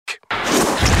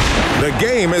The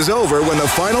game is over when the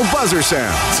final buzzer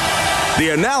sounds.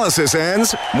 The analysis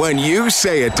ends when you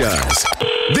say it does.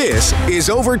 This is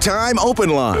Overtime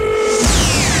Open Line.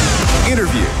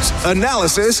 Interviews,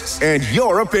 analysis, and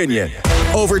your opinion.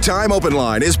 Overtime Open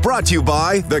Line is brought to you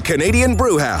by the Canadian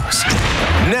Brew House.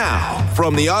 Now,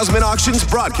 from the Osmond Auctions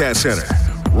Broadcast Center,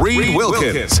 Reed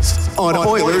Wilkins on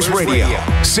Oilers Radio,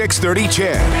 630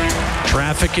 CHED.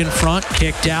 Traffic in front,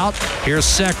 kicked out. Here's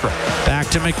Sekera. Back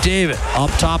to McDavid.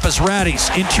 Up top is Raddy's.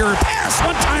 Interior pass.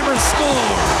 One-timer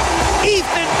score.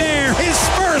 Ethan Bear, his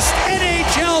first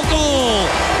NHL goal.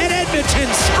 And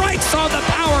Edmonton strikes on the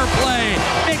power play.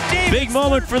 McDavid. Big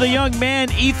moment for the young man,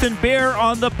 Ethan Bear,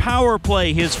 on the power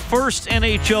play. His first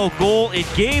NHL goal. It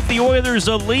gave the Oilers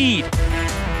a lead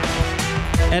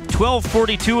at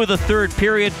 12:42 of the third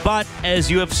period, but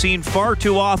as you have seen far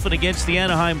too often against the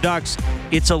Anaheim Ducks,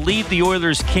 it's a lead the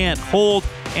Oilers can't hold.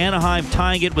 Anaheim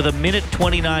tying it with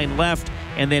 1:29 left,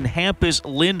 and then Hampus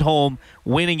Lindholm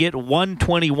winning it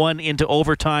 1:21 into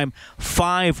overtime.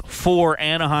 5-4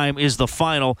 Anaheim is the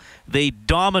final. They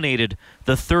dominated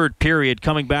the third period,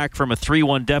 coming back from a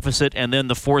 3-1 deficit and then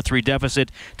the 4-3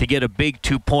 deficit to get a big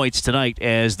 2 points tonight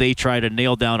as they try to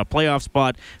nail down a playoff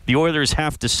spot. The Oilers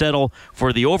have to settle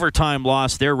for the overtime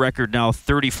loss. Their record now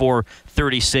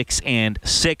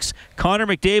 34-36-6. Connor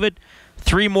McDavid,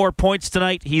 3 more points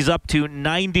tonight. He's up to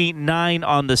 99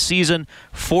 on the season.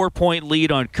 4-point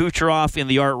lead on Kucherov in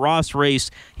the Art Ross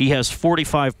race. He has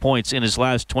 45 points in his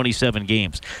last 27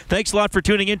 games. Thanks a lot for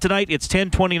tuning in tonight. It's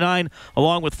 10:29,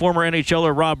 along with former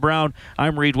NHLer Rob Brown.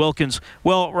 I'm Reed Wilkins.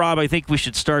 Well, Rob, I think we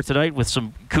should start tonight with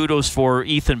some kudos for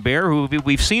Ethan Bear, who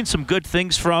we've seen some good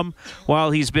things from while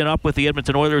he's been up with the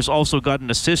Edmonton Oilers. Also got an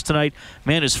assist tonight.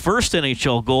 Man, his first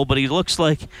NHL goal, but he looks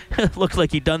like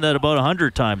he'd done that about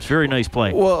 100 times. Very nice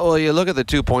play. Well, you look at the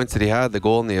 2 points that he had, the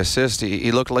goal and the assist.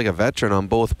 He looked like a veteran on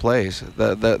both plays.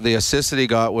 The assist that he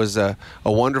got was a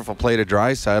wonderful play to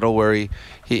Draisaitl, where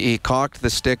he cocked the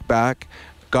stick back,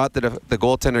 got the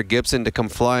goaltender Gibson to come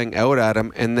flying out at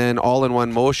him, and then all in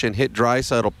one motion hit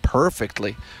Draisaitl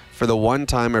perfectly for the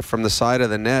one-timer from the side of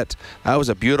the net. That was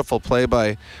a beautiful play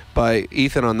by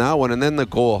Ethan on that one, and then the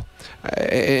goal.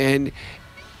 And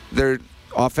their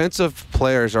offensive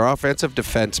players or offensive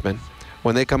defensemen,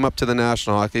 when they come up to the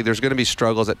National Hockey League, there's going to be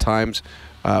struggles at times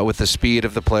with the speed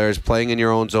of the players, playing in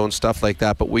your own zone, stuff like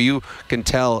that. But what you can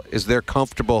tell is they're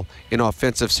comfortable in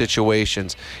offensive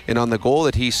situations. And on the goal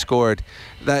that he scored,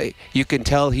 that you can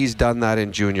tell he's done that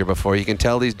in junior before. You can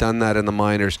tell he's done that in the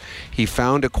minors. He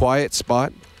found a quiet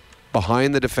spot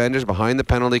behind the defenders, behind the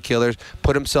penalty killers,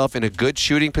 put himself in a good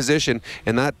shooting position,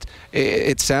 and that,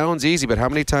 it sounds easy, but how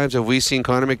many times have we seen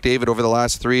Connor McDavid over the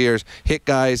last 3 years hit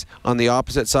guys on the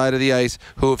opposite side of the ice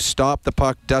who have stopped the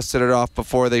puck, dusted it off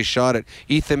before they shot it?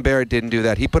 Ethan Bear didn't do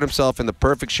that. He put himself in the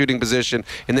perfect shooting position,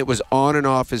 and it was on and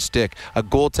off his stick. A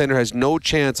goaltender has no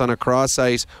chance on a cross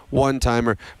ice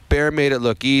one-timer. Bear made it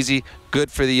look easy.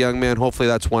 Good for the young man. Hopefully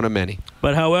that's one of many.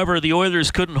 But however, the Oilers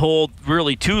couldn't hold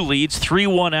really 2 leads.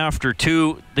 3-1 after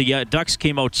 2. The Ducks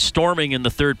came out storming in the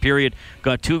third period,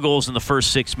 got 2 goals in the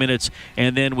first 6 minutes,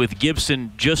 and then with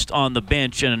Gibson just on the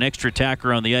bench and an extra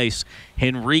attacker on the ice,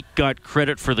 Henrique got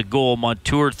credit for the goal.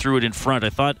 Montour threw it in front.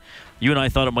 You and I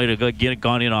thought it might have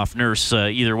gone in off Nurse.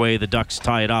 Either way, the Ducks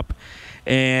tie it up.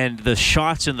 And the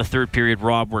shots in the third period,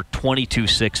 Rob, were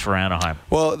 22-6 for Anaheim.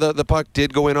 Well, the puck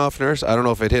did go in off Nurse. I don't know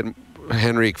if it hit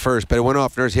Henrique first, but it went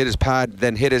off Nurse, hit his pad,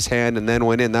 then hit his hand, and then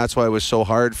went in. That's why it was so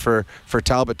hard for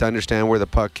Talbot to understand where the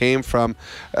puck came from.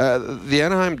 The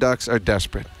Anaheim Ducks are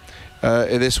desperate.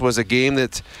 This was a game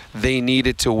that they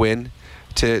needed to win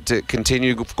to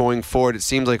continue going forward. It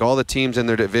seems like all the teams in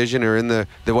their division or in the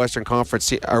Western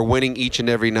Conference are winning each and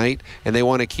every night, and they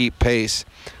want to keep pace.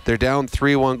 They're down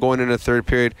 3-1 going into the third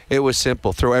period. It was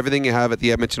simple. Throw everything you have at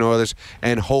the Edmonton Oilers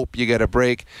and hope you get a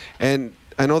break. And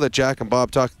I know that Jack and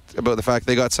Bob talked about the fact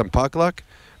they got some puck luck,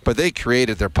 but they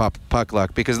created their puck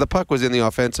luck because the puck was in the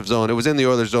offensive zone. It was in the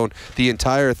Oilers zone the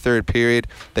entire third period.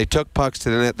 They took pucks to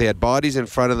the net. They had bodies in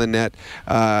front of the net.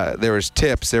 There was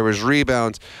tips. There was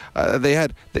rebounds.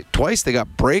 Twice they got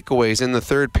breakaways in the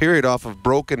third period off of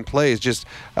broken plays. Just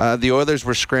the Oilers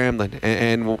were scrambling,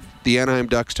 and the Anaheim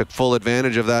Ducks took full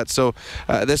advantage of that. So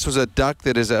this was a Duck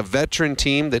that is a veteran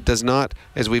team that does not,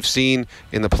 as we've seen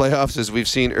in the playoffs, as we've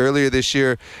seen earlier this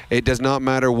year, it does not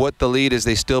matter what the lead is.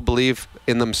 They still believe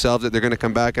in themselves that they're going to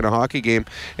come back in a hockey game.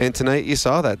 And tonight you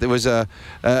saw that. There was a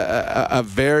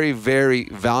very, very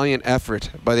valiant effort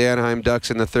by the Anaheim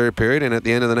Ducks in the third period, and at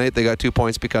the end of the night they got 2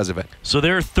 points because of it. So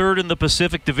they're third in the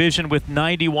Pacific Division with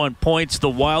 91 points. The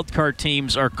wild card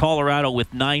teams are Colorado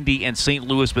with 90 and St.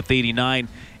 Louis with 89.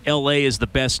 LA is the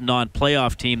best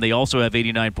non-playoff team. They also have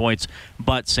 89 points,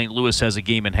 but St. Louis has a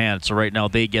game in hand, so right now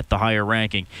they get the higher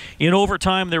ranking. In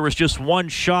overtime, there was just one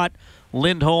shot.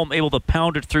 Lindholm able to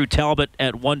pound it through Talbot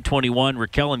at 121.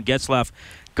 Raquel and Getzlaf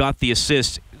got the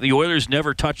assist. The Oilers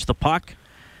never touched the puck.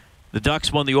 The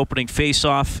Ducks won the opening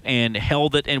faceoff and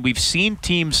held it, and we've seen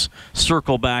teams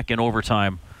circle back in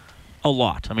overtime a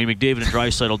lot. I mean, McDavid and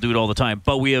Draisaitl do it all the time,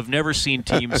 but we have never seen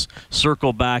teams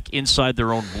circle back inside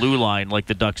their own blue line like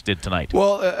the Ducks did tonight.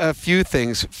 Well, a few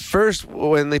things. First,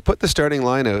 when they put the starting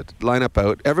lineup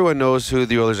out, everyone knows who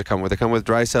the Oilers are coming with. They come with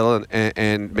Draisaitl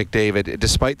and McDavid.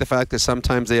 Despite the fact that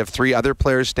sometimes they have three other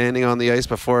players standing on the ice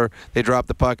before they drop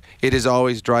the puck, it is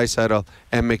always Draisaitl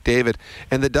and McDavid.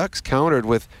 And the Ducks countered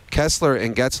with Kessler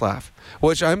and Getzlaf,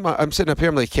 which I'm sitting up here,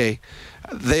 I'm like, okay,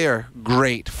 they are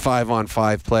great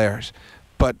 5-on-5 players,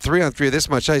 but 3-on-3 this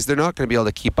much ice, they're not going to be able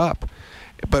to keep up.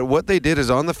 But what they did is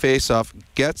on the face-off,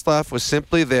 Getzlaf was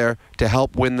simply there to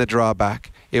help win the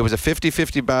drawback. It was a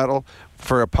 50-50 battle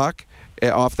for a puck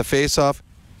off the face-off.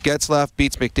 Getzlaf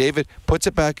beats McDavid, puts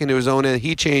it back into his own end.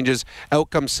 He changes.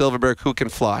 Out comes Silfverberg, who can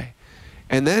fly.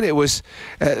 And then it was,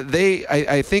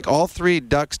 I think all three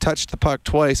Ducks touched the puck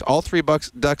twice. All three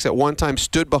Ducks at one time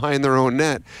stood behind their own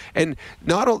net. And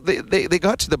they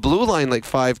got to the blue line like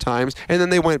 5 times, and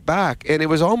then they went back. And it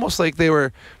was almost like they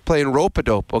were playing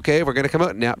rope-a-dope. Okay, we're going to come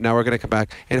out, now we're going to come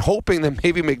back. And hoping that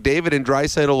maybe McDavid and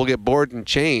Draisaitl will get bored and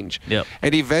change. Yep.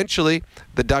 And eventually,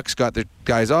 the Ducks got their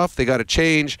guys off. They got a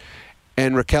change.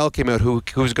 And Raquel came out,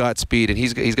 who's got speed, and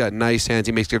he's got nice hands.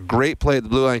 He makes a great play at the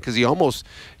blue line because he almost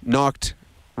knocked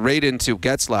right into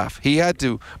Getzlaf. He had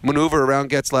to maneuver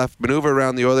around Getzlaf, maneuver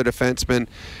around the Oilers defenseman.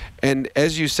 And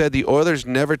as you said, the Oilers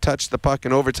never touched the puck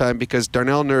in overtime because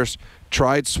Darnell Nurse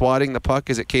tried swatting the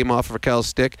puck as it came off of Raquel's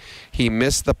stick. He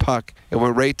missed the puck. It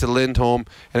went right to Lindholm,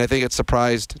 and I think it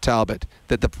surprised Talbot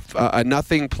that a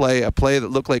nothing play, a play that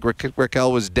looked like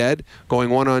Raquel was dead, going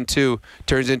 1-on-2,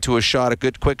 turns into a shot, a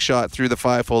good quick shot through the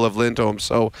 5-hole of Lindholm.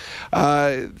 So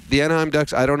the Anaheim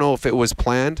Ducks, I don't know if it was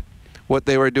planned, what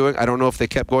they were doing. I don't know if they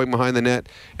kept going behind the net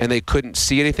and they couldn't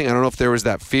see anything. I don't know if there was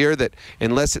that fear that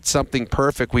unless it's something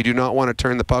perfect, we do not want to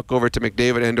turn the puck over to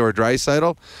McDavid and or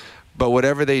Draisaitl. But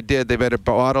whatever they did, they better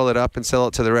bottle it up and sell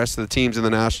it to the rest of the teams in the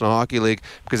National Hockey League,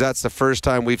 because that's the first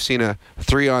time we've seen a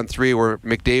 3-on-3 where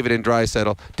McDavid and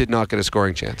Draisaitl did not get a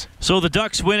scoring chance. So the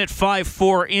Ducks win at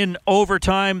 5-4 in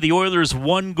overtime. The Oilers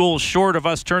 1 goal short of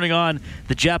us turning on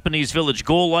the Japanese Village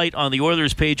goal light on the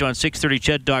Oilers page on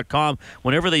 630ched.com.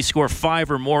 Whenever they score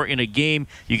 5 or more in a game,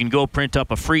 you can go print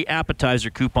up a free appetizer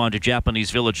coupon to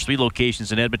Japanese Village. 3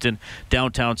 locations in Edmonton,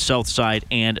 downtown, south side,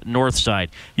 and north side.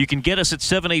 You can get us at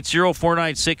 780-496-0063.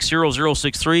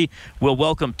 We'll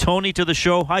welcome Tony to the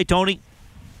show. Hi, Tony.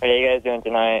 How are you guys doing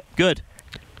tonight? Good.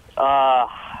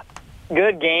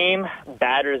 Good game,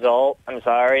 bad result. I'm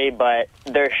sorry, but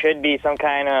there should be some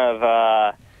kind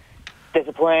of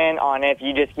discipline on it if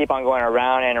you just keep on going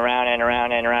around and around and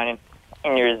around and around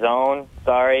in your zone.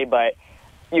 Sorry, but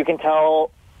you can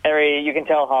tell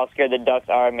how scared the Ducks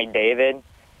are of McDavid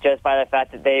just by the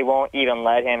fact that they won't even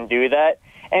let him do that.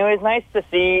 And it was nice to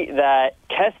see that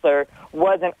Kessler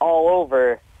wasn't all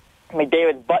over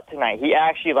McDavid's butt tonight. He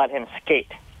actually let him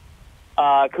skate.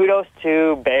 Kudos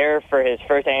to Bear for his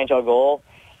first NHL goal.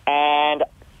 And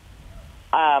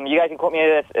you guys can quote me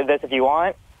this if you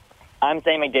want. I'm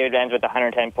saying McDavid ends with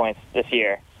 110 points this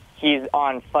year. He's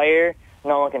on fire.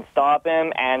 No one can stop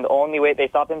him. And the only way they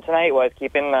stopped him tonight was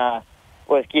keeping the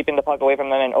puck away from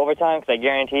them in overtime, because I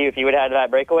guarantee you if he would have had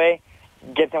that breakaway,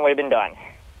 Gibson would have been done.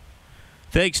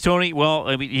 Thanks, Tony. Well,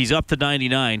 I mean, he's up to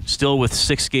 99, still with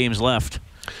 6 games left.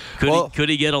 Could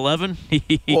he get 11?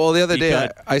 Well, the other day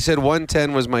I said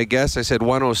 110 was my guess. I said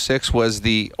 106 was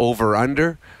the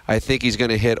over-under. I think he's going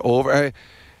to hit over.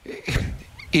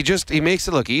 He makes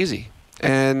it look easy.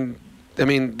 And, I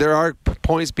mean, there are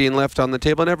points being left on the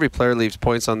table, and every player leaves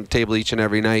points on the table each and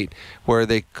every night where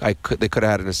they could have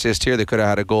had an assist here, they could have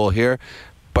had a goal here.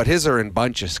 But his are in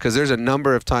bunches, because there's a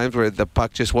number of times where the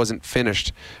puck just wasn't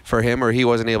finished for him, or he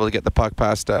wasn't able to get the puck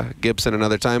past Gibson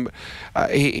another time.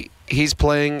 He's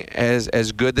playing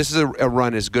as good. This is a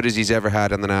run as good as he's ever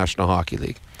had in the National Hockey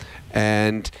League.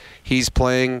 And he's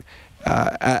playing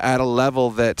at a level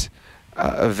that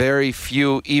very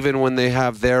few, even when they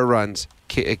have their runs,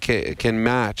 can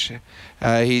match.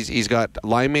 He's got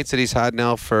line mates that he's had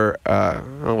now for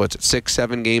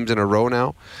 6-7 games in a row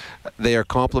now. They are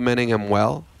complimenting him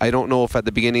well. I don't know if at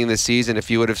the beginning of the season,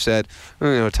 if you would have said,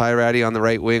 Ty Ratty on the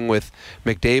right wing with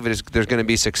McDavid, there's going to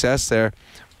be success there.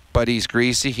 But he's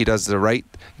greasy. He does the right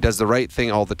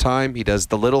thing all the time. He does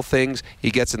the little things.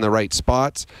 He gets in the right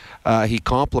spots. He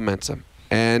compliments him.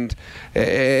 And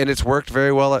it's worked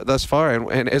very well thus far.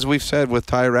 And as we've said with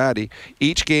Ty Ratty,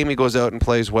 each game he goes out and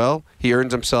plays well, he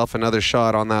earns himself another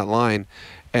shot on that line.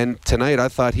 And tonight, I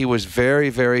thought he was very,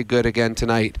 very good again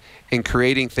tonight in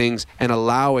creating things and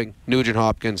allowing Nugent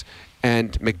Hopkins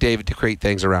and McDavid to create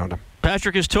things around him.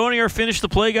 Patrick, is Tony our finish the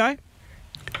play guy?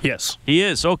 Yes. He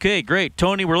is. Okay, great.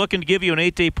 Tony, we're looking to give you an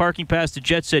 8-day parking pass to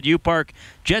Jet Set U-Park.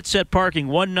 Jet Set Parking,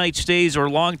 one-night stays or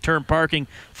long-term parking.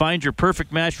 Find your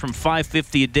perfect match from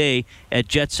 $5.50 a day at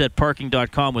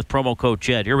jetsetparking.com with promo code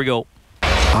JET. Here we go.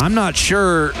 I'm not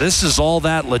sure this is all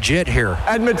that legit here.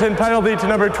 Edmonton penalty to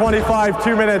number 25,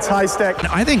 2 minutes, high stick.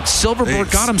 I think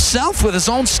Silverberg got himself with his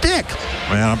own stick.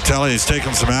 Man, I'm telling you, he's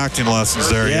taking some acting lessons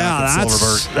there. Yeah,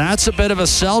 that's a bit of a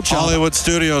sell job. Hollywood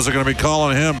Studios are going to be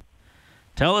calling him.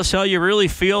 Tell us how you really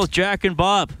feel, Jack and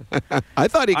Bob. I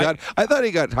thought he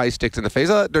got high sticks in the face.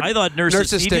 I thought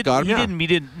Nurse's stick got him.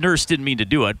 Nurse didn't mean to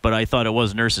do it, but I thought it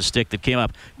was Nurse's stick that came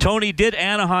up. Tony, did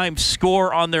Anaheim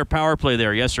score on their power play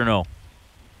there? Yes or no?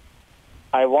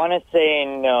 I want to say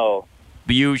no.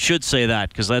 But you should say that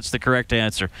because that's the correct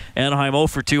answer. Anaheim 0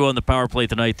 for 2 on the power play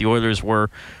tonight. The Oilers were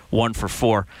 1 for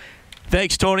 4.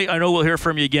 Thanks, Tony. I know we'll hear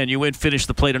from you again. You win, finish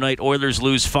the play tonight. Oilers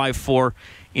lose 5-4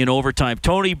 in overtime.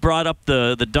 Tony brought up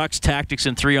the Ducks' tactics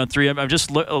in 3-on-3. I'm just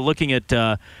looking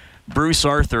at Bruce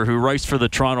Arthur, who writes for the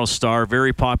Toronto Star,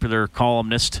 very popular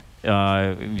columnist.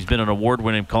 He's been an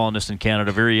award-winning columnist in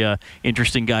Canada. Very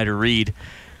interesting guy to read.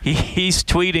 He's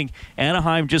tweeting,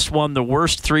 Anaheim just won the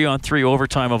worst 3-on-3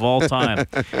 overtime of all time.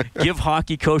 Give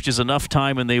hockey coaches enough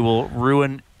time and they will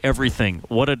ruin everything.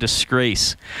 What a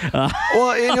disgrace.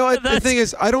 Well, you know what? The thing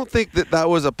is, I don't think that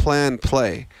was a planned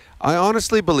play. I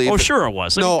honestly believe... Oh, sure it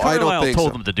was. No, I don't think so.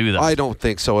 told them to do that. I don't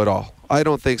think so at all.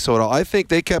 I think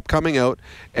they kept coming out,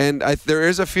 and there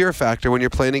is a fear factor when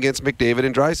you're playing against McDavid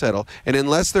and Draisaitl. And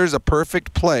unless there's a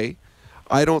perfect play...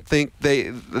 I don't think they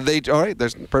all right,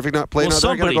 there's perfect not play. Well, now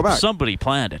they're going to go back. Somebody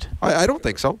planned it. I don't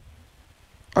think so.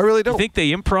 I really don't. You think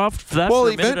they improv for that for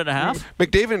a minute and a half?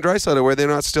 McDavid and Draisaitl, were they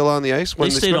not still on the ice? They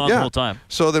stayed on the whole time.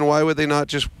 So then why would they not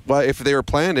just, if they were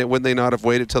planned it, wouldn't they not have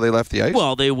waited till they left the ice?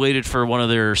 Well, they waited for one of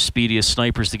their speediest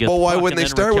snipers to get the puck. Well, why wouldn't they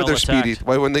start with their speedy?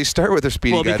 Why wouldn't they start with their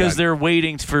speedy guy? Well, because they're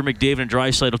waiting for McDavid and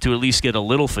Draisaitl to at least get a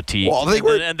little fatigue. Well,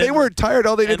 they weren't tired.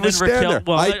 All they did was stand there.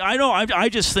 Well, I know. I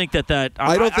just think that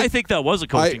I think that was a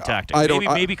coaching tactic.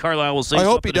 Maybe Carlisle will say something. I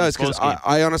hope he does, because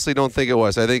I honestly don't think it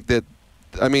was. I think that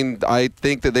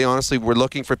they honestly were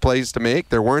looking for plays to make.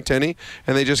 There weren't any,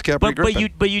 and they just kept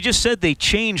regripping. But you just said they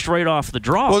changed right off the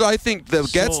draw. Well, I think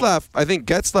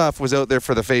Getzlaf was out there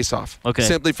for the face-off. Okay.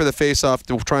 Simply for the face-off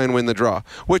to try and win the draw,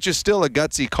 which is still a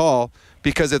gutsy call,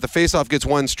 because if the face-off gets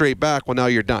one straight back, well, now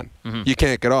you're done. Mm-hmm. You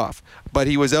can't get off. But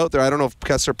he was out there. I don't know if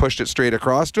Kessler pushed it straight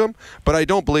across to him, but I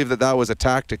don't believe that was a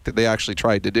tactic that they actually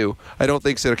tried to do. I don't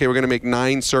think said, okay, we're going to make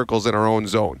 9 circles in our own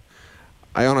zone.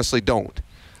 I honestly don't.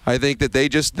 I think that they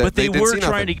just but they were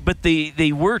trying to get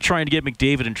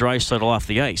McDavid and Draisaitl off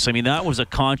the ice. I mean, that was a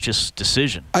conscious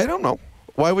decision. I don't know.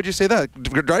 Why would you say that?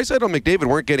 Draisaitl and McDavid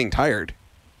weren't getting tired,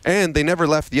 and they never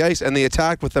left the ice, and they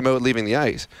attacked with them out leaving the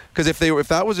ice. Because if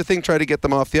that was a thing, try to get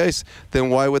them off the ice,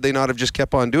 then why would they not have just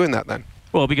kept on doing that then?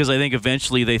 Well, because I think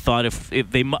eventually they thought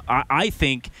I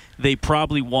think they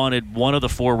probably wanted one of the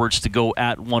forwards to go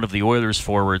at one of the Oilers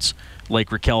forwards,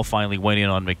 like Raquel finally went in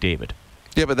on McDavid.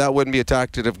 Yeah, but that wouldn't be a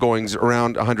tactic of going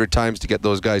around 100 times to get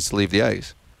those guys to leave the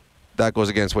ice. That goes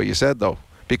against what you said, though,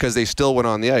 because they still went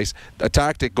on the ice. A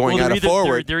tactic going at a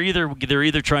forward. They're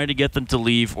either trying to get them to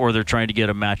leave or they're trying to get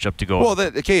a matchup to go. Well,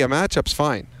 a matchup's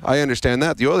fine. I understand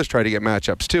that. The Oilers try to get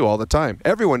matchups too all the time.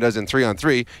 Everyone does in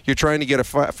 3-on-3. You're trying to get a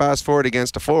fast forward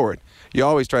against a forward. You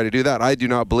always try to do that. I do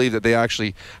not believe that they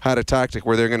actually had a tactic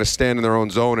where they're going to stand in their own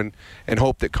zone and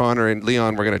hope that Connor and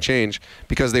Leon were going to change,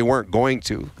 because they weren't going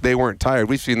to. They weren't tired.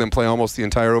 We've seen them play almost the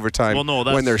entire overtime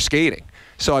when they're skating.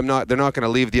 So they're not going to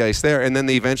leave the ice there. And then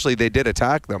they did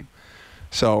attack them.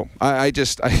 So I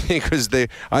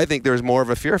think there was more of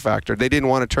a fear factor. They didn't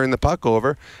want to turn the puck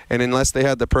over, and unless they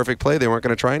had the perfect play, they weren't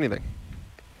going to try anything.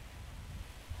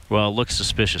 Well, it looks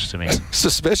suspicious to me.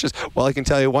 Suspicious? Well, I can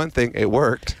tell you one thing. It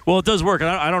worked. Well, it does work, and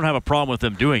I don't have a problem with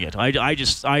them doing it.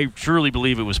 I truly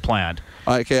believe it was planned.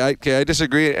 Okay, I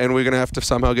disagree, and we're going to have to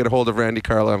somehow get a hold of Randy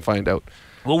Carlisle and find out.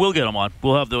 Well, we'll get him on.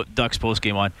 We'll have the Ducks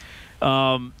postgame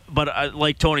on. But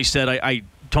like Tony said,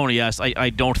 Tony asked, I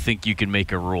don't think you can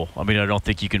make a rule. I mean, I don't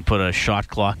think you can put a shot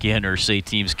clock in or say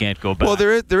teams can't go back. Well,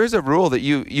 there is a rule that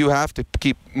you have to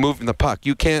keep moving the puck.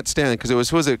 You can't stand, because it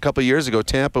was a couple of years ago,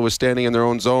 Tampa was standing in their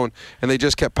own zone, and they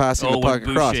just kept passing the puck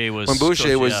across. When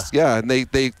Boucher was, and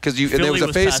there was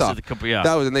a face-off.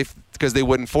 That was, because they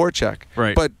wouldn't forecheck.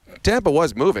 Right. But Tampa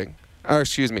was moving.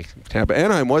 Tampa.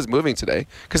 Anaheim was moving today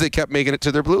because they kept making it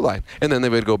to their blue line, and then they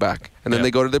would go back, and then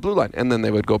they go to their blue line, and then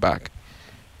they would go back.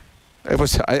 I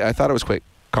thought it was quite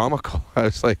comical. I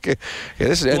was like, yeah,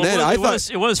 this is. And then I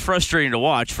thought it was frustrating to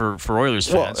watch for Oilers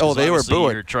fans. They were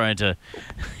booing. You're trying to.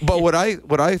 But what I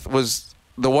was.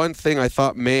 The one thing I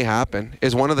thought may happen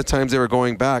is one of the times they were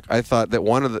going back, I thought that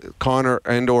one of the Connor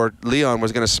and or Leon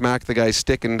was going to smack the guy's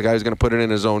stick and the guy was going to put it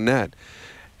in his own net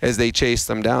as they chased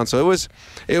them down. So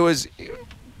it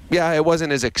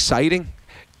wasn't as exciting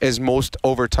as most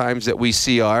overtimes that we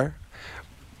see are.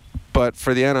 But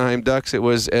for the Anaheim Ducks, it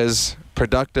was as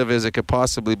productive as it could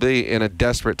possibly be in a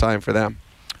desperate time for them.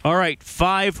 All right,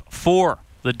 5-4.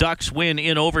 The Ducks win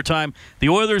in overtime. The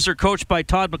Oilers are coached by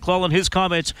Todd McLellan. His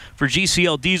comments for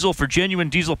GCL Diesel. For genuine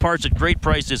diesel parts at great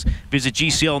prices, visit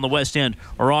GCL in the West End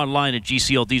or online at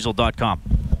gcldiesel.com.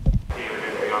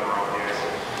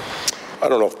 I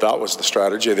don't know if that was the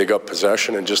strategy. They got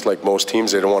possession, and just like most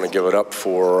teams, they don't want to give it up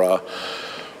for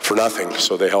nothing.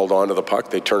 So they held on to the puck.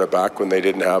 They turn it back when they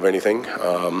didn't have anything.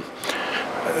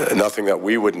 Nothing that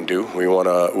we wouldn't do. We want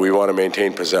to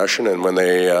maintain possession, and when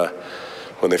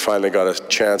they finally got a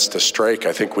chance to strike,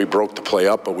 I think we broke the play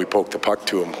up, but we poked the puck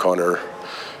to them. Connor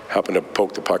happened to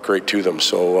poke the puck right to them.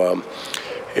 So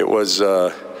it was,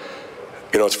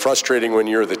 it's frustrating when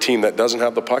you're the team that doesn't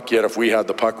have the puck, yet if we had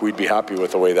the puck, we'd be happy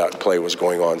with the way that play was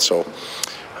going on. So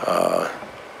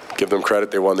give them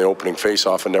credit. They won the opening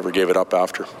face-off and never gave it up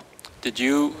after. Did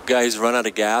you guys run out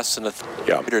of gas in the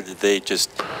or did they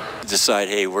just decide,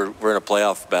 hey, we're in a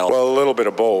playoff battle? Well, a little bit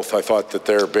of both. I thought that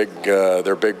their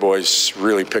big boys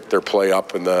really picked their play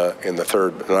up in the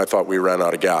third, and I thought we ran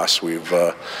out of gas. We've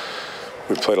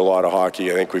played a lot of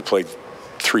hockey. I think we played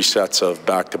 3 sets of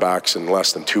back-to-backs in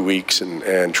less than 2 weeks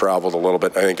and traveled a little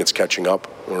bit. I think it's catching up.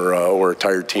 We're a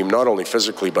tired team, not only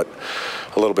physically but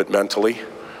a little bit mentally.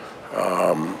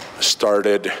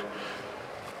 Started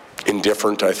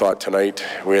indifferent, I thought, tonight.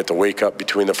 We had to wake up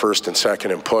between the first and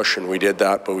second and push, and we did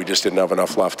that, but we just didn't have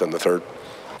enough left in the third.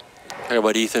 How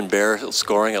about Ethan Bear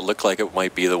scoring? It looked like it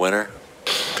might be the winner.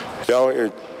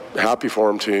 Yeah, happy for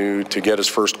him to get his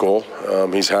first goal.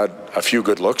 He's had a few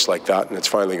good looks like that, and it's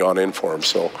finally gone in for him.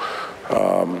 So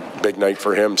big night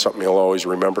for him, something he'll always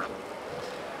remember.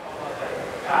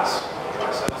 Pass.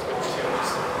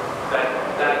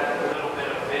 That little bit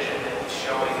of vision that he's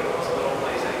showing in those little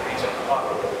plays that he reads up the puck.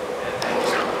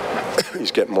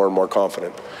 He's getting more and more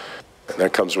confident, and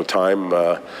that comes with time.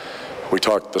 We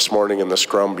talked this morning in the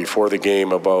scrum before the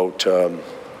game about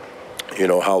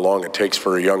how long it takes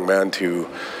for a young man to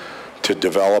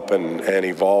develop and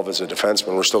evolve as a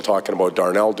defenseman. We're still talking about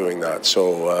Darnell doing that.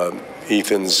 So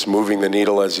Ethan's moving the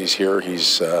needle as he's here.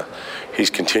 He's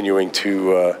continuing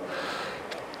to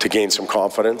gain some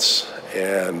confidence,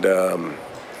 and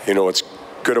what's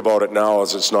good about it now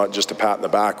is it's not just a pat in the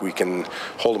back. We can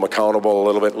hold him accountable a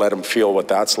little bit, let him feel what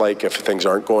that's like if things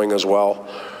aren't going as well,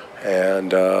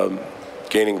 and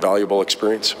gaining valuable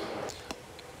experience.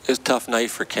 It was a tough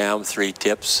night for Cam, 3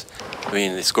 tips. I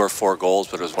mean, they scored 4 goals,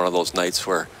 but it was one of those nights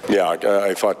where... Yeah,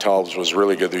 I thought Talbot was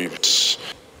really good. He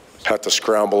had to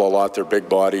scramble a lot. Their big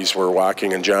bodies were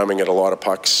whacking and jamming at a lot of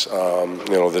pucks.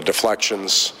 The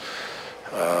deflections,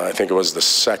 I think it was the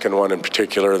second one in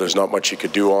particular, there's not much you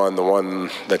could do on. The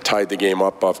one that tied the game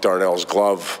up off Darnell's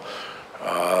glove,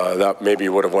 that maybe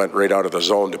would have went right out of the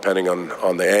zone depending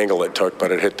on the angle it took,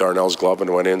 but it hit Darnell's glove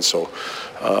and went in, so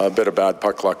a bit of bad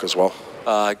puck luck as well.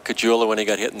 Caggiula, when he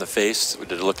got hit in the face,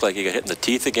 did it look like he got hit in the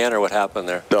teeth again, or what happened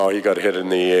there? No, he got hit in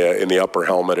the upper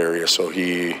helmet area, so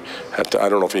he had to, I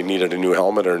don't know if he needed a new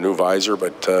helmet or a new visor,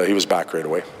 but he was back right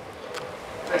away.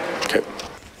 Okay.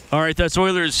 All right, that's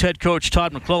Oilers head coach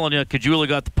Todd McLellan. Caggiula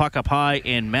got the puck up high,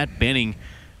 and Matt Benning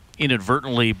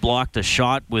inadvertently blocked a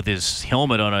shot with his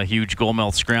helmet on a huge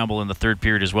goalmouth scramble in the third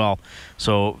period as well.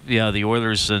 So, yeah, the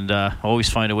Oilers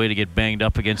always find a way to get banged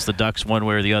up against the Ducks one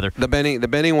way or the other. The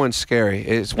Benning one's scary.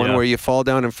 It's one where you fall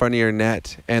down in front of your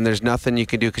net, and there's nothing you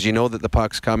can do because you know that the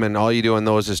puck's coming. All you do on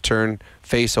those is turn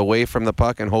face away from the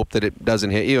puck and hope that it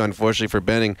doesn't hit you. Unfortunately for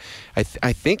Benning, I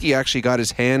think he actually got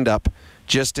his hand up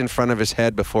just in front of his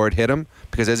head before it hit him,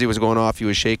 because as he was going off, he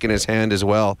was shaking his hand as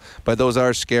well. But those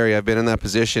are scary. I've been in that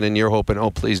position, and you're hoping,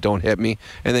 oh, please don't hit me.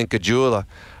 And then Caggiula,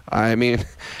 I mean,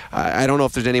 I don't know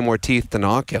if there's any more teeth to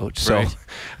knock out. So, right.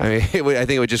 I mean, I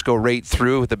think it would just go right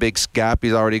through with the big gap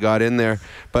he's already got in there.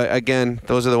 But again,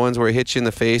 those are the ones where it hits you in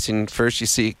the face, and first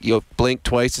you'll blink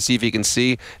twice to see if you can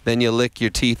see, then you lick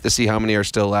your teeth to see how many are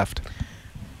still left.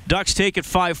 Ducks take it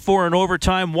 5-4 in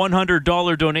overtime.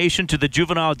 $100 donation to the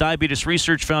Juvenile Diabetes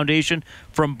Research Foundation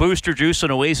from Booster Juice,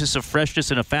 an oasis of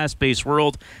freshness in a fast-paced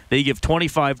world. They give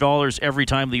 $25 every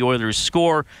time the Oilers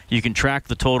score. You can track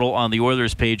the total on the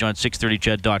Oilers page on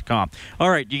 630ched.com. All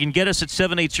right, you can get us at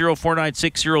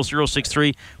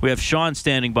 780-496-0063. We have Sean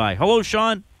standing by. Hello,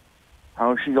 Sean.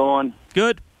 How's she going?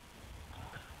 Good.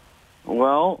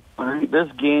 Well, I think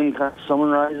this game kind of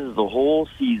summarizes the whole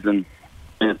season.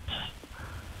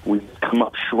 We've come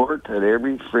up short at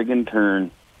every friggin'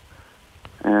 turn.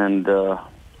 And to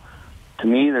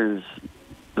me, there's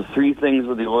the three things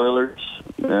with the Oilers.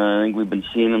 I think we've been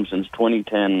seeing them since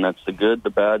 2010. That's the good, the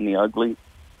bad, and the ugly.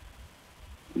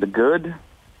 The good,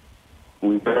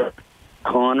 we've got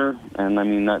Connor, and I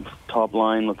mean, that top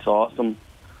line looks awesome.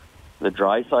 The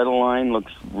Draisaitl line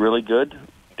looks really good,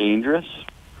 dangerous.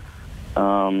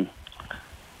 And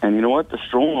you know what? The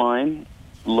Strome line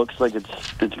looks like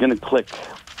it's going to click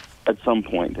at some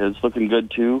point. It's looking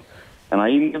good, too. And I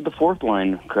even give the fourth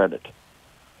line credit.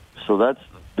 So that's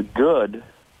the good.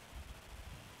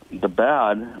 The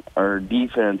bad, our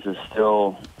defense is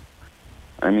still...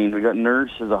 I mean, we got Nurse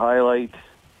as a highlight.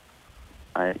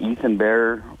 Ethan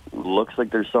Bear looks like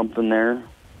there's something there.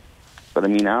 But, I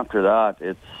mean, after that,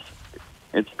 it's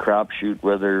a crapshoot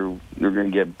whether they're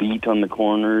going to get beat on the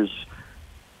corners.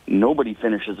 Nobody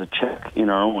finishes a check in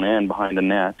our own end behind the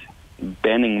net.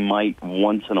 Benning might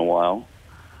once in a while.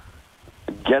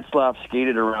 Getzlaf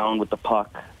skated around with the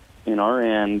puck in our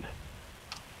end.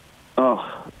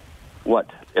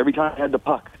 Every time he had the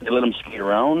puck, they let him skate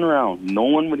around and around. No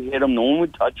one would hit him. No one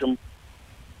would touch him.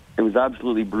 It was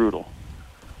absolutely brutal.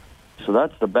 So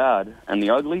that's the bad. And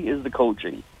the ugly is the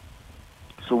coaching.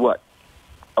 So what?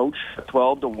 Ouch,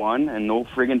 12-1 and no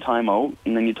friggin' timeout,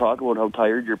 and then you talk about how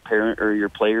tired your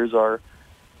players are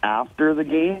after the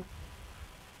game.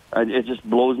 It just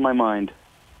blows my mind.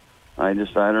 I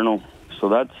don't know. So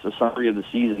that's the summary of the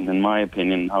season, in my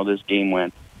opinion, how this game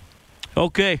went.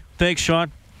 Okay, thanks,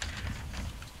 Sean.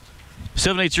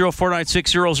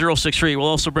 780-496-0063. We'll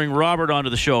also bring Robert onto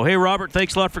the show. Hey, Robert,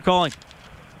 thanks a lot for calling.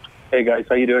 Hey, guys,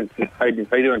 how you doing? How you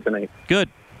doing tonight? Good.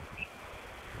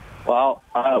 Well,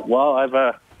 I've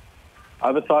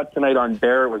a thought tonight on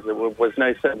Bear. It was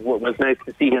nice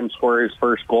to see him score his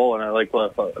first goal, and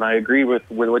I agree with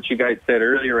what you guys said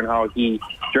earlier and how he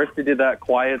drifted to that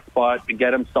quiet spot to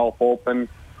get himself open,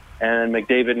 and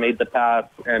McDavid made the pass,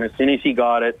 and as soon as he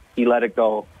got it, he let it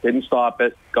go, didn't stop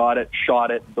it, got it,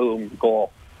 shot it, boom,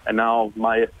 goal. And now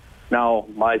my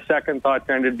second thought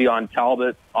tended to be on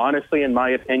Talbot. Honestly, in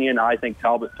my opinion, I think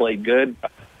Talbot played good.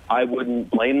 I wouldn't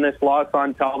blame this loss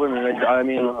on Talbot. I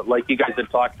mean, like you guys had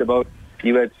talked about,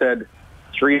 you had said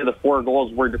 3 of the 4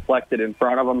 goals were deflected in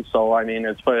front of him. So, I mean,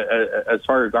 as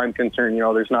far as I'm concerned,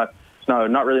 there's not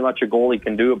really much a goalie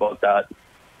can do about that.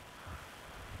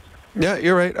 Yeah,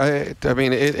 you're right. I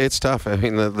mean, it's tough. I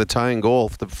mean, the tying goal,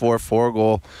 the 4-4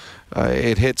 goal,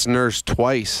 it hits Nurse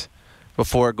twice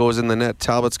before it goes in the net.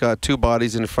 Talbot's got 2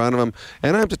 bodies in front of him.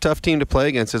 Anaheim's a tough team to play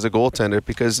against as a goaltender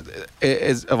because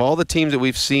of all the teams that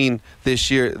we've seen this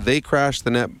year, they crash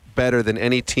the net better than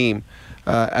any team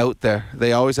out there.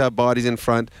 They always have bodies in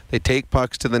front. They take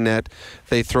pucks to the net.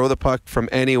 They throw the puck from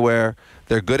anywhere.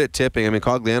 They're good at tipping. I mean,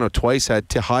 Cogliano twice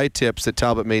had high tips that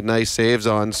Talbot made nice saves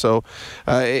on. So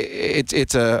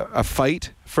it's a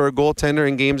fight for a goaltender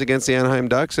in games against the Anaheim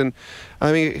Ducks. And,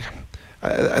 I mean...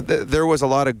 there was a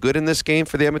lot of good in this game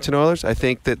for the Edmonton Oilers. I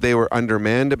think that they were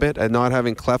undermanned a bit, and not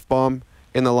having Klefbom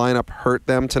in the lineup hurt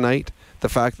them tonight. The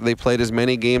fact that they played as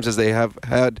many games as they have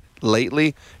had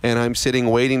lately, and I'm sitting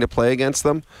waiting to play against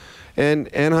them. And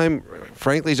Anaheim,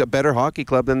 frankly, is a better hockey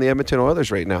club than the Edmonton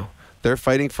Oilers right now. They're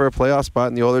fighting for a playoff spot,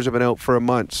 and the Oilers have been out for a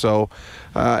month. So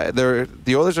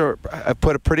the Oilers have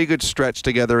put a pretty good stretch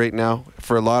together right now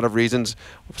for a lot of reasons.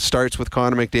 Starts with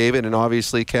Connor McDavid and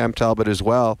obviously Cam Talbot as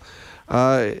well.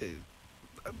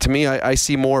 To me, I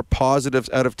see more positives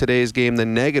out of today's game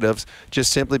than negatives,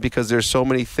 just simply because there's so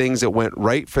many things that went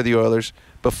right for the Oilers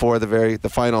before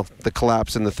the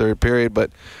collapse in the third period.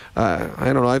 But I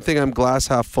don't know. I think I'm glass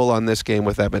half full on this game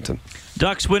with Edmonton.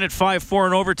 Ducks win at 5-4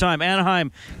 in overtime.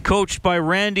 Anaheim coached by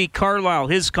Randy Carlyle.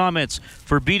 His comments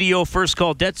for BDO First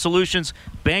Call Debt Solutions,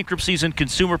 Bankruptcies and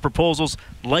Consumer Proposals,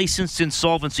 Licensed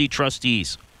Insolvency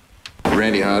Trustees.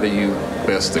 Randy, how do you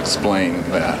best explain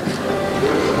that?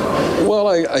 Well,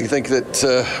 I think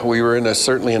that we were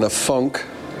certainly in a funk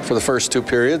for the first 2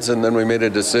 periods, and then we made a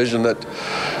decision that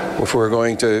if we were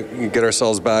going to get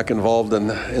ourselves back involved in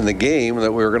the game,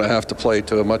 that we were going to have to play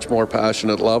to a much more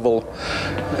passionate level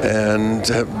and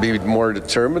be more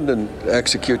determined and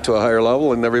execute to a higher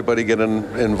level, and everybody get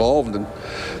involved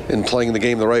in playing the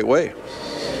game the right way.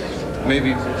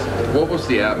 maybe what was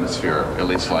the atmosphere, at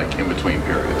least like in between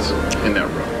periods, in that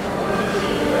room?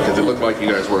 Because it looked like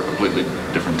you guys were a completely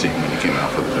different team when you came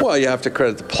out for the. Well, you have to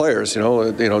credit the players.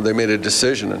 They made a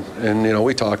decision, and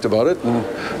we talked about it and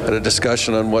had a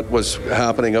discussion on what was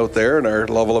happening out there and our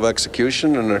level of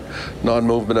execution and our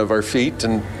non-movement of our feet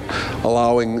and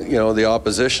allowing the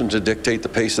opposition to dictate the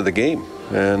pace of the game.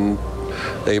 And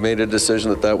they made a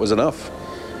decision that was enough.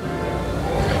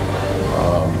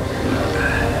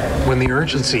 When the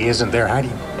urgency isn't there,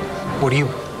 what do you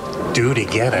do to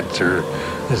get it? Or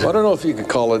I don't know if you can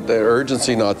call it the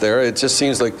urgency not there. It just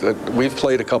seems like we've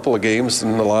played a couple of games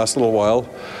in the last little while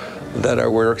that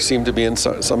we seem to be in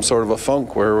some sort of a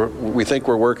funk where we think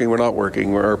we're working, we're not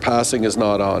working, where our passing is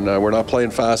not on, we're not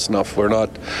playing fast enough, we're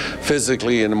not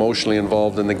physically and emotionally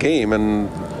involved in the game. And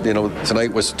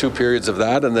tonight was 2 periods of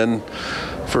that, and then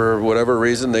for whatever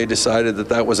reason they decided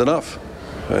that was enough.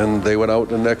 And they went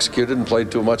out and executed and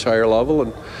played to a much higher level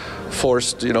and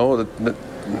forced,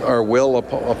 our will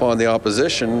upon the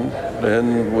opposition,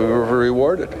 and we were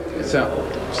rewarded. It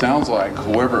sounds like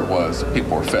whoever it was,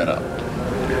 people were fed up.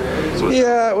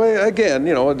 Yeah, well, again,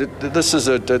 this is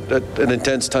an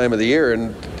intense time of the year,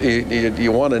 and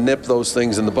you want to nip those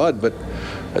things in the bud. But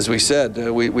as we said,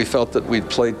 we felt that we'd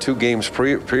played 2 games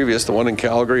previous, the one in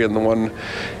Calgary and the one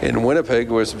in Winnipeg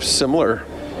was similar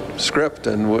script,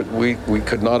 and we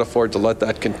could not afford to let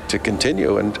that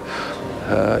continue. And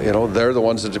they're the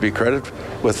ones that to be credited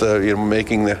with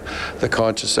making the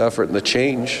conscious effort and the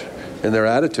change in their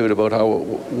attitude about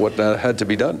what had to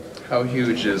be done. How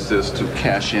huge is this to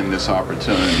cash in this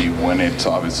opportunity when it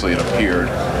appeared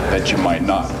that you might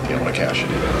not be able to cash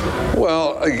it in?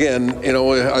 Well, again,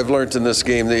 I've learned in this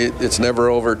game that it's never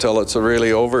over till it's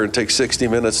really over. It takes 60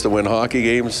 minutes to win hockey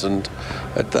games, and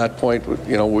at that point,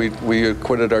 we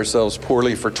acquitted ourselves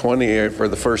poorly for 20 for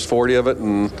the first 40 of it,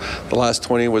 and the last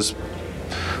 20 was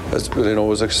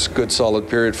a good solid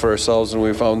period for ourselves, and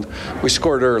we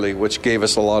scored early, which gave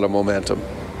us a lot of momentum.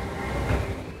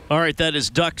 All right, that is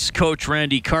Ducks coach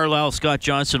Randy Carlyle. Scott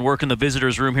Johnson working the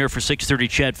visitors' room here for 6:30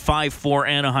 CHED. 5-4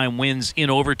 Anaheim wins in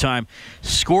overtime.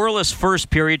 Scoreless first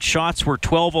period. Shots were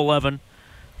 12-11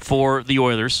 for the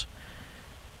Oilers.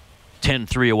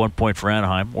 10-3 at one point for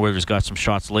Anaheim. Oilers got some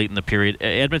shots late in the period.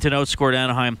 Edmonton outscored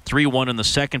Anaheim 3-1 in the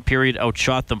second period,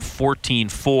 outshot them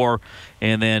 14-4.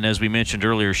 And then, as we mentioned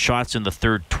earlier, shots in the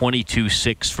third,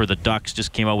 22-6 for the Ducks.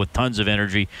 Just came out with tons of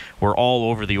energy. We're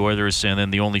all over the Oilers, and then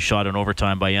the only shot in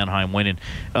overtime by Anaheim winning.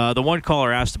 The one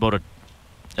caller asked about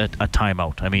a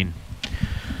timeout. I mean...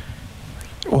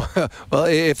 Well,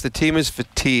 if the team is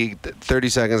fatigued, 30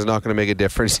 seconds is not going to make a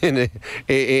difference in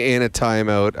a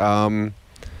timeout.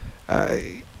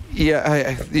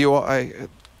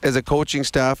 As a coaching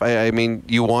staff, I mean,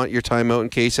 you want your timeout in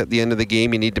case at the end of the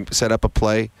game you need to set up a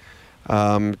play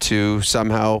to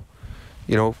somehow,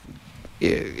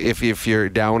 if you're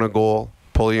down a goal,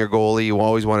 pulling your goalie, you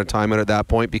always want a timeout at that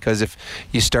point, because if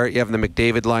you have the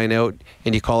McDavid line out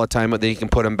and you call a timeout, then you can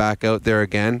put him back out there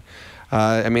again.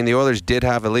 I mean, the Oilers did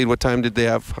have a lead. What time did they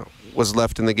have was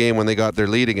left in the game when they got their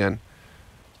lead again?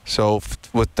 So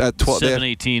with that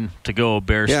 7:18 to go,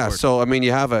 Bears. Yeah, scored. so I mean,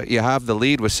 you have the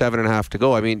lead with 7.5 to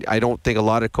go. I mean, I don't think a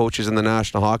lot of coaches in the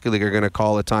National Hockey League are going to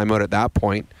call a timeout at that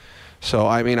point. So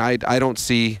I mean, I don't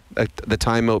see the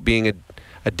timeout being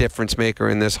a difference maker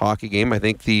in this hockey game. I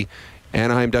think the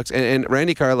Anaheim Ducks and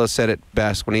Randy Carlyle said it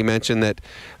best when he mentioned that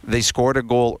they scored a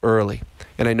goal early.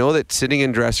 And I know that sitting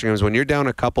in dressing rooms, when you're down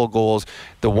a couple goals,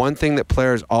 the one thing that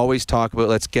players always talk about,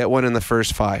 let's get one in the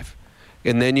first 5.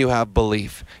 And then you have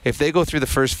belief. If they go through the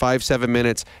first 5-7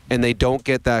 minutes and they don't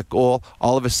get that goal,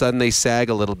 all of a sudden they sag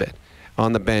a little bit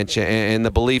on the bench and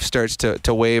the belief starts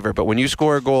to waver. But when you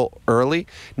score a goal early,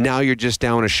 now you're just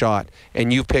down a shot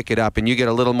and you pick it up and you get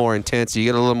a little more intensity, you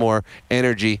get a little more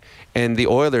energy. And the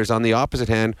Oilers, on the opposite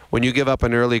hand, when you give up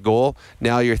an early goal,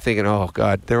 now you're thinking, oh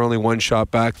God, they're only one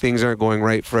shot back, things aren't going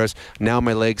right for us. Now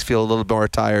my legs feel a little more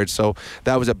tired. So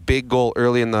that was a big goal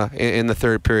early in the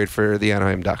third period for the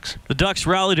Anaheim Ducks. The Ducks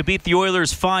rally to beat the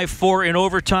Oilers 5-4 in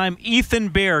overtime. Ethan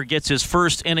Bear gets his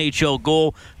first NHL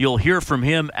goal. You'll hear from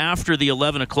him after the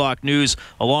 11 o'clock news.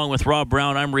 Along with Rob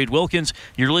Brown, I'm Reed Wilkins.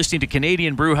 You're listening to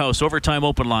Canadian Brewhouse Overtime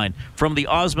Open Line from the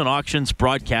Osmond Auctions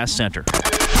Broadcast Center.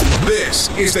 This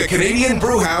is the Canadian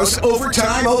Brewhouse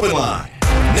Overtime Open Line.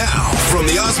 Now, from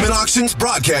the Osmond Auctions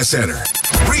Broadcast Center,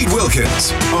 Reed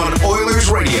Wilkins on Oilers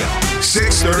Radio,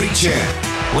 630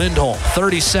 CHED. Lindholm,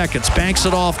 30 seconds, banks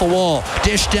it off the wall,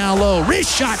 dish down low,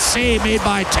 wrist shot save made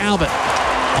by Talbot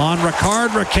on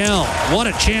Ricard Raquel. What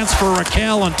a chance for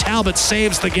Raquel, and Talbot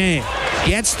saves the game.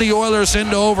 Gets the Oilers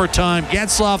into overtime,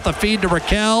 gets off the feed to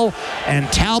Raquel,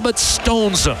 and Talbot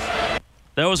stones him.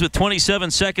 That was with 27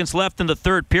 seconds left in the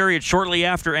third period. Shortly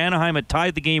after Anaheim had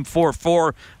tied the game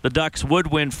 4-4, the Ducks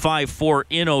would win 5-4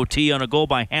 in OT on a goal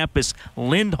by Hampus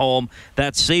Lindholm.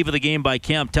 That save of the game by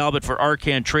Cam Talbot for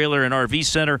Arcan Trailer and RV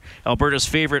Center, Alberta's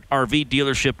favorite RV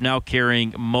dealership, now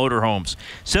carrying motorhomes.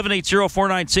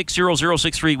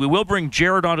 780-496-0063. We will bring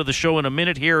Jared onto the show in a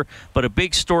minute here, but a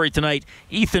big story tonight.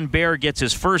 Ethan Bear gets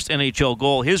his first NHL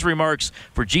goal. His remarks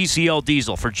for GCL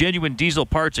Diesel. For genuine diesel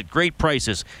parts at great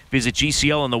prices, visit GCL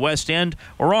in the West End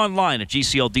or online at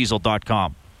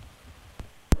gcldiesel.com.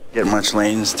 Get much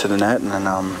lanes to the net, and then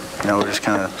we're just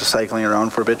kind of cycling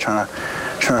around for a bit, trying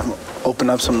to open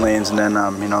up some lanes, and then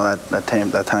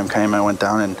that time came, I went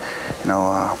down, and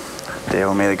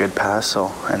Dale made a good pass,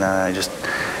 and I just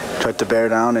tried to bear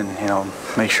down and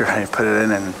make sure I put it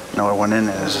in, and it went in, and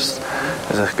it was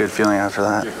a good feeling after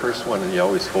that. Your first one, and you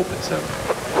always hope it's a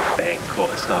bang goal.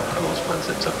 It's not one of those ones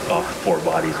that's off four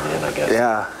bodies and in, I guess.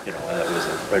 Yeah. That was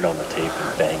right on the tape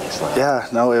and bang, it's like. Yeah,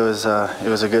 no, it was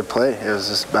a good play. It was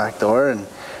just back door, and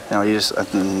you just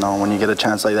when you get a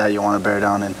chance like that, you want to bear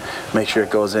down and make sure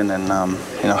it goes in, and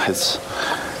it's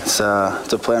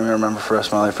a play I'm gonna remember for the rest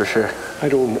of my life for sure. I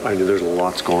know there's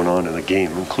lots going on in the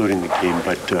game, including the game,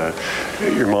 but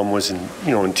your mom was in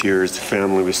tears. The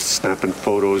family was snapping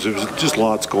photos. There was just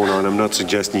lots going on. I'm not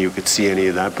suggesting you could see any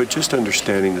of that, but just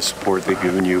understanding the support they've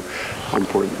given you, how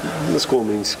important this goal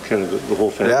means, kind of the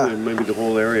whole family and maybe the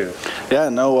whole area. Yeah,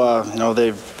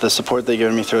 the support they've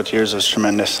given me throughout the years was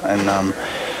tremendous, and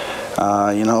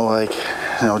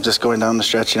just going down the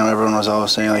stretch, everyone was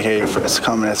always saying like, hey, it's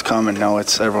coming. No,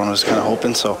 everyone was kind of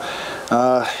hoping. So,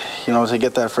 to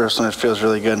get that first one, it feels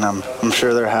really good, and I'm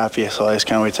sure they're happy. So I just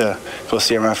can't wait to go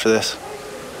see them after this.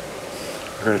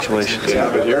 Congratulations.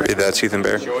 Hey, that's Ethan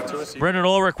Bear. Brendan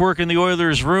Ulrich working the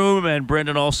Oilers' room, and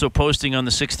Brendan also posting on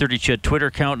the 630 Ched Twitter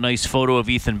account. Nice photo of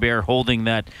Ethan Bear holding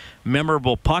that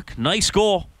memorable puck. Nice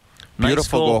goal.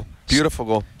 Beautiful goal. Beautiful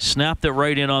goal. Snapped it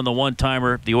right in on the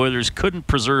one-timer. The Oilers couldn't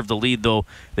preserve the lead, though.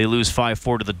 They lose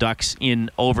 5-4 to the Ducks in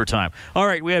overtime. All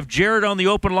right, we have Jared on the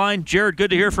open line. Jared,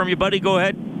 good to hear from you, buddy. Go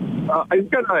ahead. I've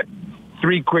got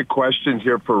three quick questions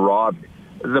here for Rob.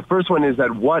 The first one is,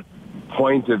 at what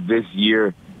point of this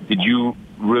year did you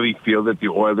really feel that the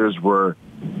Oilers were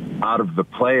out of the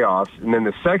playoffs? And then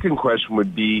the second question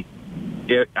would be,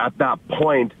 at that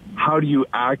point, how do you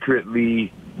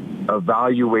accurately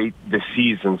evaluate the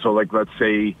season? So, let's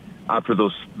say after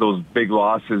those big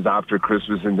losses after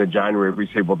Christmas into January, we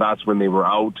say, well, that's when they were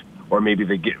out, or maybe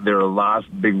they get their last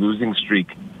big losing streak.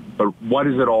 But what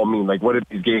does it all mean? What do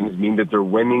these games mean that they're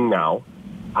winning now?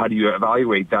 How do you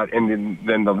evaluate that? And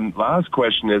then the last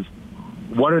question is,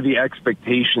 what are the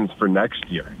expectations for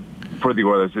next year for the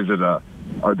Oilers? Is it is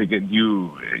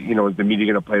the media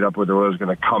going to play it up where the Oilers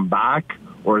going to come back?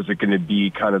 Or is it going to be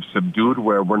kind of subdued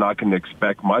where we're not going to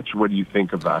expect much? What do you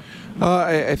think of that?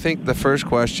 I think the first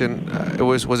question,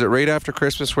 was it right after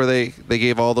Christmas where they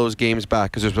gave all those games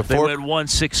back? Because it was before. They went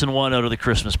 1-6-1 out of the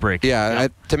Christmas break. Yeah.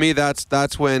 To me,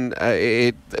 that's when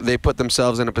they put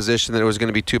themselves in a position that it was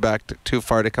going to be too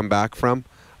far to come back from,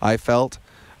 I felt.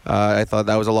 I thought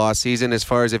that was a lost season. As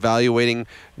far as evaluating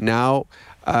now,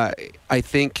 I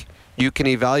think you can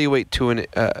evaluate to an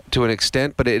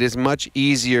extent, but it is much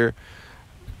easier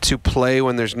to play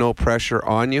when there's no pressure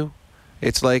on you.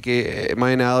 It's like my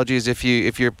analogy is if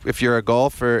you're a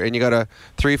golfer and you got a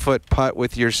 3-foot putt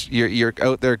with you're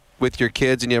out there with your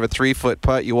kids and you have a 3-foot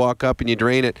putt, you walk up and you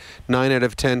drain it 9 out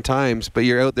of 10 times, but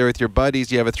you're out there with your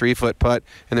buddies, you have a 3-foot putt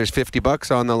and there's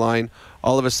 $50 on the line.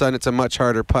 All of a sudden it's a much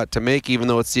harder putt to make, even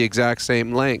though it's the exact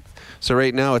same length. So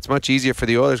right now it's much easier for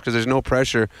the Oilers because there's no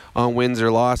pressure on wins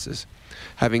or losses.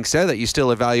 Having said that, you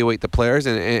still evaluate the players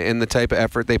and the type of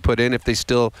effort they put in, if they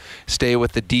still stay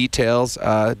with the details,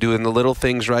 doing the little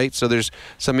things right. So there's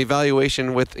some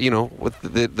evaluation with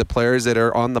the players that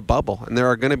are on the bubble. And there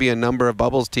are going to be a number of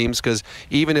bubbles teams, because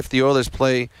even if the Oilers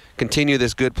continue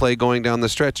this good play going down the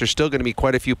stretch, there's still going to be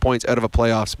quite a few points out of a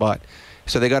playoff spot.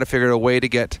 So they got to figure out a way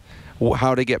to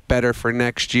how to get better for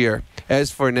next year.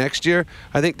 As for next year,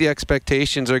 I think the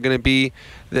expectations are going to be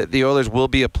that the Oilers will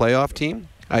be a playoff team.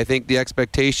 I think the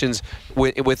expectations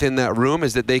within that room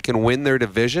is that they can win their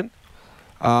division.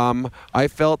 I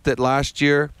felt that last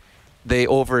year they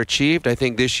overachieved. I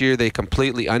think this year they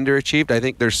completely underachieved. I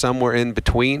think they're somewhere in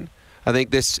between. I think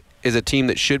this is a team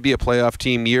that should be a playoff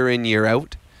team year in, year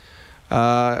out.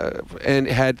 And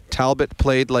had Talbot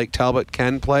played like Talbot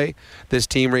can play, this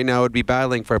team right now would be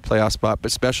battling for a playoff spot.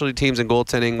 But specialty teams and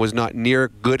goaltending was not near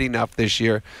good enough this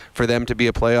year for them to be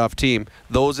a playoff team.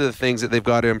 Those are the things that they've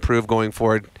got to improve going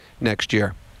forward next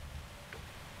year.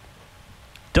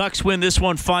 Ducks win this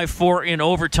one 5-4 in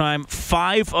overtime.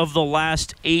 5 of the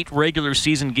last 8 regular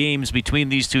season games between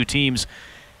these two teams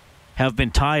have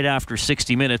been tied after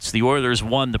 60 minutes. The Oilers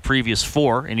won the previous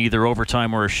 4 in either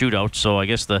overtime or a shootout, so I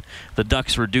guess the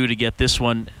Ducks were due to get this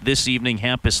one this evening.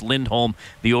 Hampus Lindholm,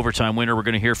 the overtime winner. We're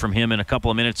going to hear from him in a couple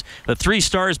of minutes. The 3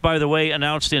 stars, by the way,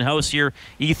 announced in-house here.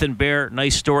 Ethan Bear,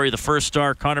 nice story. The first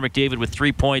star, Connor McDavid with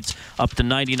 3 points, up to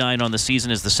 99 on the season,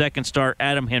 is the second star.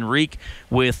 Adam Henrique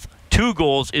with 2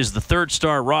 goals is the third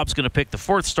star. Rob's going to pick the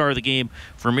 4th star of the game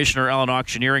for Missioner Allen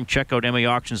Auctioneering. Check out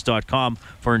MAauctions.com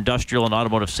for industrial and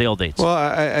automotive sale dates. Well,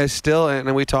 I still,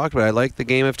 and we talked about it, I like the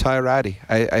game of Ty Rattie.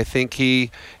 I think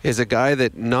he is a guy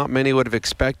that not many would have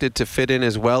expected to fit in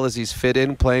as well as he's fit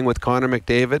in playing with Connor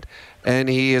McDavid, and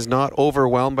he is not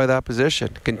overwhelmed by that position.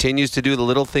 Continues to do the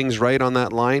little things right on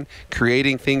that line,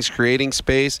 creating things, creating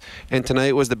space, and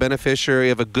tonight was the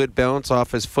beneficiary of a good bounce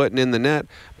off his foot and in the net,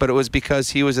 but it was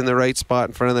because he was in the right spot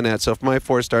in front of the net. So if my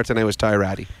 4 star tonight was Ty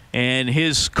Rattie. And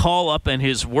his call-up and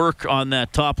his work on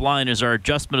that top line is our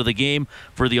adjustment of the game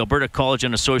for the Alberta College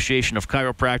and Association of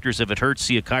Chiropractors. If it hurts,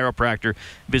 see a chiropractor.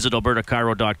 Visit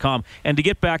albertachiro.com. And to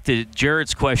get back to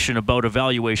Jared's question about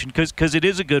evaluation, because it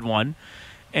is a good one,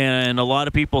 and a lot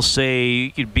of people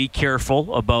say be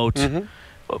careful about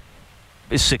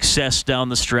success down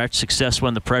the stretch, success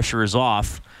when the pressure is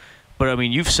off. But, I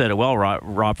mean, you've said it well,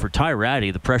 Rob, for Ty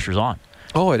Rattie, the pressure's on.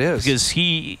 Oh, it is. Because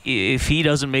if he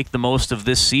doesn't make the most of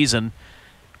this season,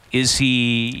 is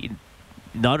he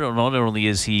not only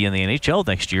is he in the NHL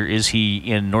next year, is he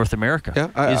in North America?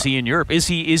 Yeah, is he in Europe? Is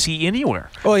he anywhere?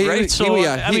 Oh, right.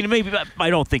 I mean, maybe I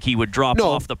don't think he would drop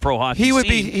off the pro hockey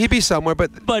scene. He'd be somewhere,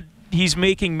 but he's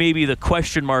making maybe the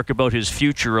question mark about his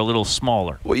future a little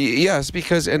smaller. Well, yes,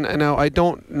 because and now I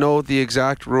don't know the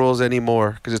exact rules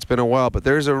anymore because it's been a while, but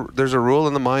there's a rule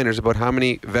in the minors about how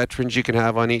many veterans you can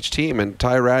have on each team, and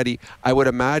Ty Rattie, I would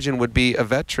imagine, would be a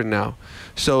veteran now.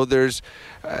 So there's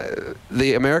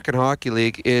the American Hockey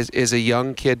League is a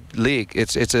young kid league.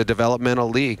 It's a developmental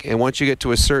league, and once you get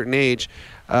to a certain age,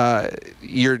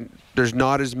 there's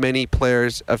not as many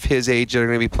players of his age that are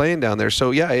going to be playing down there.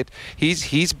 So yeah,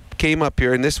 he's came up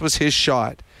here, and this was his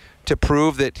shot to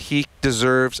prove that he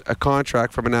deserves a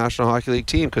contract from a National Hockey League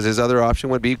team, because his other option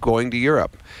would be going to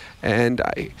Europe. And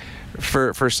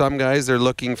for some guys, they're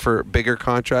looking for bigger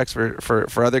contracts.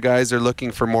 For other guys, they're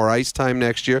looking for more ice time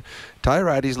next year. Ty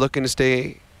Rattie's looking to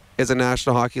stay as a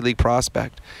National Hockey League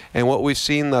prospect. And what we've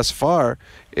seen thus far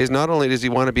is not only does he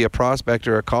want to be a prospect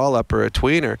or a call-up or a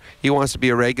tweener, he wants to be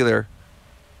a regular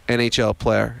NHL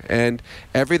player. And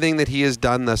everything that he has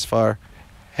done thus far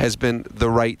has been the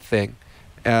right thing.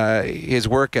 His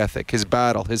work ethic, his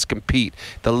battle, his compete,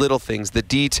 the little things, the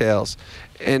details.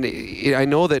 And I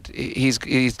know that he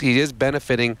is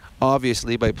benefiting,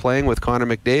 obviously, by playing with Connor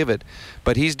McDavid,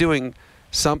 but he's doing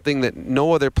something that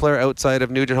no other player outside of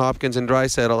Nugent Hopkins and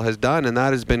Draisaitl has done, and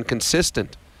that has been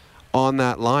consistent on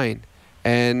that line.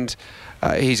 And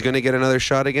he's going to get another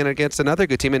shot again against another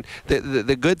good team. And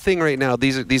the good thing right now,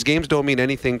 these games don't mean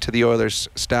anything to the Oilers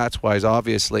stats-wise,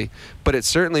 obviously, but it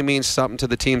certainly means something to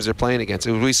the teams they're playing against.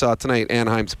 As we saw tonight,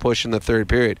 Anaheim's push in the third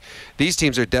period. These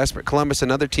teams are desperate. Columbus,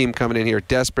 another team coming in here,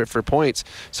 desperate for points.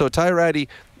 So Ty Rattie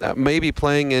may be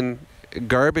playing in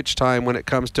garbage time when it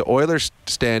comes to Oilers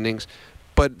standings,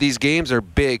 but these games are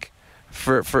big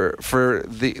for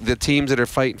the teams that are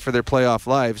fighting for their playoff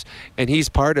lives, and he's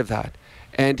part of that.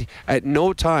 And at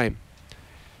no time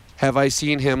have I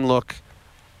seen him look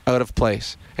out of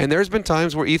place. And there's been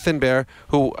times where Ethan Bear,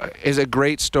 who is a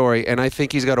great story, and I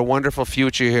think he's got a wonderful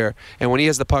future here, and when he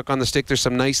has the puck on the stick, there's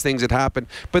some nice things that happen.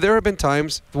 But there have been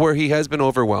times where he has been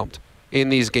overwhelmed in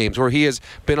these games, where he has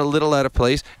been a little out of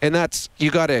place, and that's,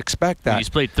 you got to expect that. He's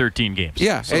played 13 games.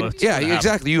 Yeah, so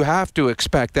exactly. You have to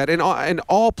expect that. And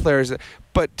all players,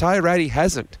 but Ty Rattie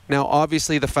hasn't. Now,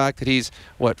 obviously, the fact that he's,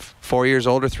 4 years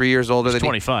older, 3 years older than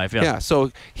 25, yeah,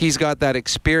 so he's got that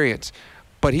experience.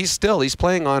 But he's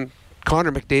playing on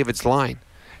Connor McDavid's line.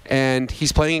 And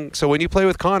he's playing, so when you play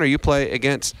with Connor, you play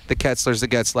against the Ketzlers, the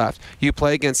Getzlaffs. You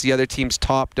play against the other team's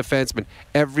top defenseman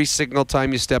every single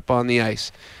time you step on the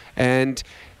ice. And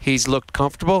he's looked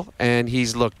comfortable, and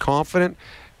he's looked confident,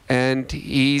 and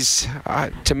he's,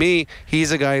 to me,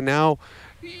 he's a guy now,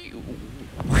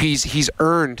 he's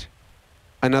earned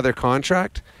another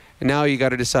contract, and now you got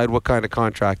to decide what kind of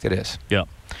contract it is. Yeah.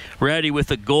 Rattie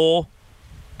with a goal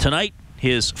tonight,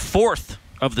 his 4th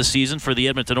of the season for the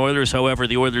Edmonton Oilers. However,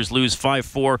 the Oilers lose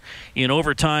 5-4 in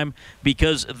overtime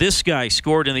because this guy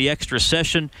scored in the extra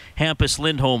session. Hampus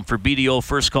Lindholm for BDO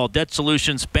First Call Debt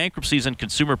Solutions, Bankruptcies and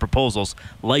Consumer Proposals,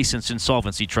 Licensed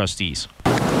Insolvency Trustees.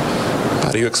 How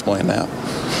do you explain that?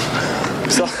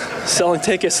 selling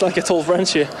tickets like I told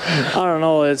Frenchie. I don't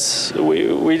know.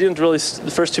 We didn't really.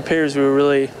 The first 2 periods we were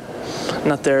really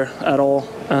not there at all,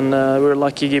 and we were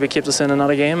lucky Gibby kept us in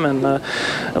another game, and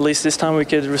at least this time we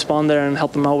could respond there and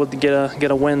help them out with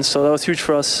get a win. So that was huge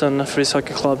for us and for this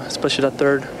hockey club, especially that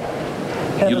third.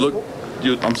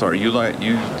 You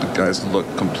guys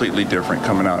look completely different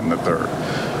coming out in the third.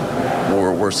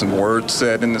 Were some words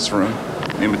said in this room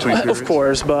in between periods? Of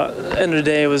course, but at the end of the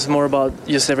day, it was more about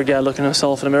just every guy looking at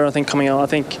himself in the mirror. I think coming out, I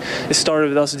think it started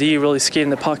with us D really skating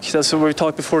the puck. That's what we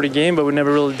talked before the game, but we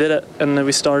never really did it. And then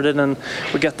we started, and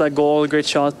we got that goal, a great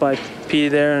shot by P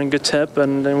there, and good tip,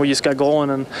 and then we just got going.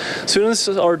 And as soon as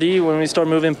RD, when we start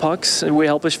moving pucks, we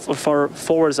help us far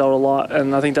forwards out a lot,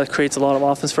 and I think that creates a lot of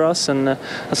offense for us, and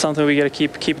that's something we got to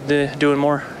keep doing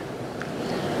more.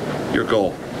 Your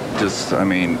goal,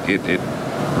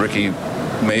 Ricky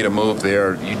made a move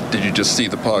there. Did you just see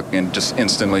the puck and just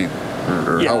instantly,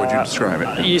 or how would you describe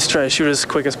it? You just try to shoot as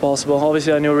quick as possible.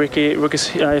 Obviously, I knew Ricky I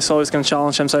was always going to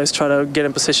challenge him, so I just try to get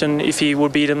in position. If he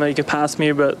would beat him, he could pass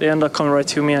me, but they ended up coming right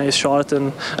to me. I just shot it,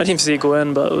 and I didn't see it go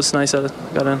in, but it was nice that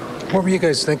it got in. What were you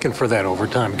guys thinking for that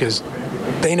overtime? Because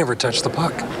they never touched the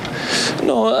puck.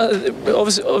 No,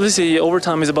 obviously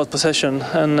overtime is about possession,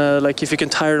 and if you can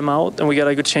tire them out, and we got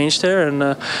a good change there, and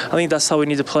I think that's how we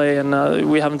need to play, and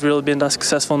we haven't really been that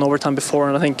successful in overtime before,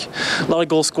 and I think a lot of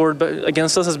goals scored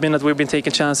against us has been that we've been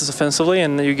taking chances offensively,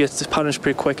 and you get punished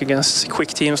pretty quick against quick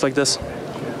teams like this.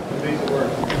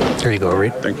 There you go,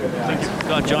 Reed. Thank you.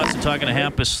 Scott Johnson talking to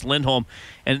Hampus Lindholm,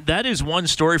 and that is one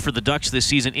story for the Ducks this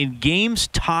season. In games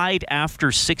tied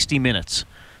after 60 minutes,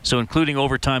 so including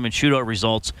overtime and shootout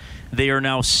results, they are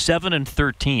now 7-13.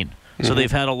 Mm-hmm. So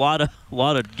they've had a lot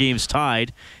of games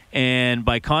tied, and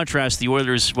by contrast, the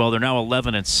Oilers, they're now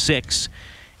 11-6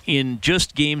 in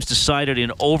just games decided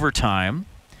in overtime.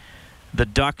 The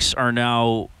Ducks are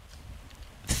now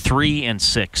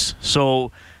 3-6.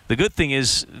 So the good thing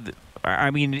is,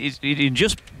 in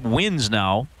just wins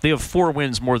now, they have 4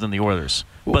 wins more than the Oilers.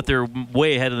 But they're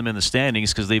way ahead of them in the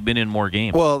standings because they've been in more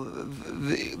games. Well,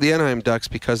 the Anaheim Ducks,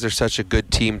 because they're such a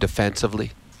good team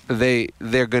defensively,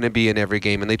 they're going to be in every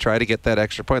game, and they try to get that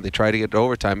extra point. They try to get to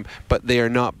overtime, but they are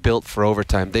not built for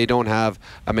overtime. They don't have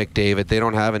a McDavid. They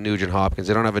don't have a Nugent Hopkins.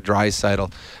 They don't have a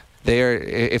Draisaitl.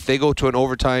 If they go to an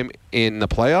overtime in the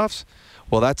playoffs,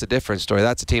 well, that's a different story.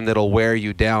 That's a team that'll wear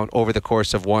you down over the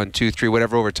course of 1, 2, 3,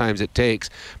 whatever overtimes it takes.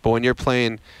 But when you're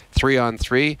playing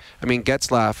 3-on-3,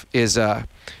 Getzlaf is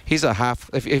he's a half.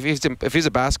 If he's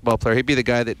a basketball player, he'd be the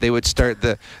guy that they would start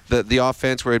the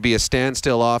offense where it'd be a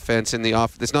standstill offense in the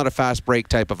off. It's not a fast break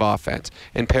type of offense.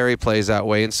 And Perry plays that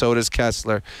way, and so does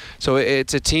Kessler. So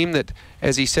it's a team that,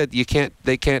 as he said,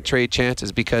 they can't trade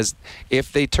chances, because if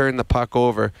they turn the puck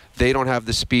over, they don't have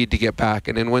the speed to get back.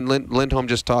 And then when Lindholm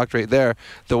just talked right there,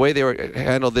 the way they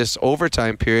handled this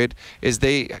overtime period is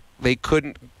they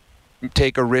couldn't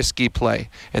take a risky play,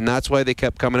 and that's why they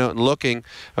kept coming out and looking.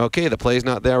 Okay, the play's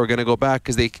not there, we're going to go back,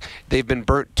 because they've been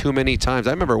burnt too many times. I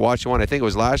remember watching one, I think it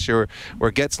was last year,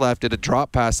 where Getzlaf did a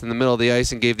drop pass in the middle of the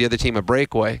ice and gave the other team a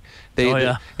breakaway.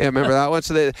 Yeah, remember that one?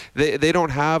 So they don't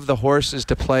have the horses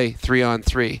to play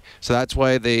 3-on-3, so that's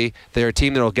why they're a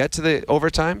team that'll get to the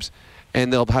overtimes,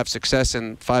 and they'll have success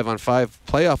in 5-on-5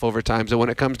 playoff overtimes. And when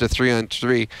it comes to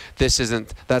 3-on-3,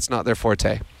 that's not their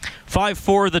forte.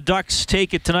 5-4, the Ducks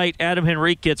take it tonight. Adam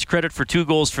Henrique gets credit for 2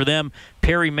 goals for them.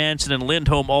 Perry Manson and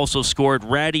Lindholm also scored.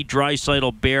 Ratty,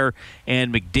 Draisaitl, Bear,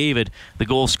 and McDavid, the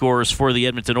goal scorers for the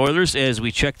Edmonton Oilers, as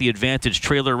we check the Advantage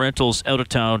Trailer Rentals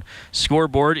out-of-town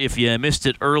scoreboard. If you missed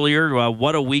it earlier,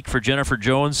 what a week for Jennifer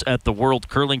Jones at the World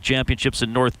Curling Championships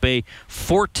in North Bay.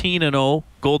 14-0.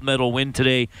 Gold medal win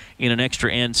today in an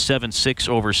extra end, 7-6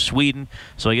 over Sweden.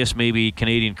 So I guess maybe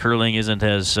Canadian curling isn't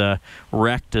as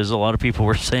wrecked as a lot of people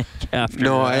were saying after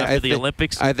the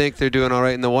Olympics. I think they're doing all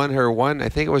right. And I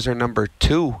think it was her number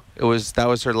 2. That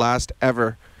was her last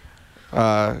ever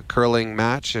curling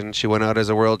match, and she went out as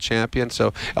a world champion.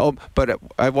 So, but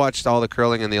I watched all the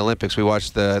curling in the Olympics. We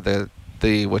watched the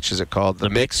which is it called?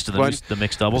 The mixed one? The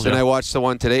mixed doubles. And I watched the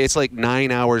one today. It's like 9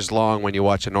 hours long when you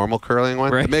watch a normal curling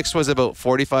one. Right. The mixed was about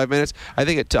 45 minutes. I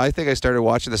think I started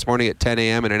watching this morning at 10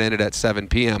 a.m. and it ended at 7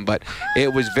 p.m. But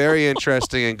it was very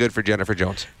interesting and good for Jennifer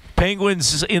Jones.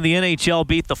 Penguins in the NHL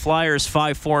beat the Flyers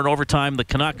 5-4 in overtime. The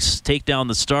Canucks take down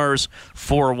the Stars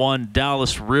 4-1.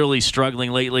 Dallas really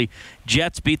struggling lately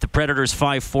Jets beat the Predators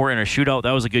 5-4 in a shootout.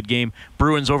 That was a good game.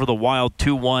 Bruins over the Wild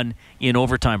 2-1 in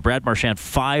overtime. Brad Marchand,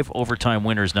 5 overtime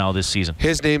winners now this season.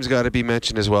 His name's got to be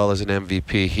mentioned as well as an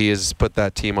MVP. He has put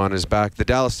that team on his back. The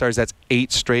Dallas Stars, that's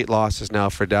 8 straight losses now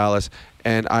for Dallas.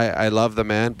 And I love the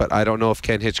man, but I don't know if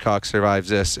Ken Hitchcock survives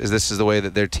this. This is the way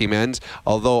that their team ends.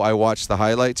 Although I watched the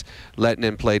highlights,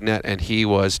 Lettinen played net, and he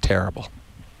was terrible.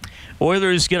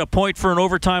 Oilers get a point for an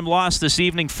overtime loss this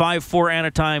evening.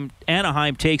 5-4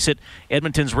 Anaheim takes it.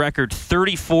 Edmonton's record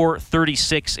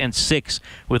 34-36-6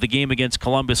 with a game against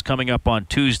Columbus coming up on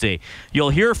Tuesday. You'll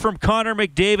hear from Connor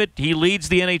McDavid. He leads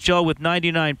the NHL with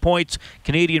 99 points.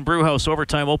 Canadian Brewhouse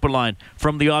Overtime Open Line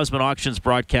from the Osmond Auctions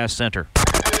Broadcast Center.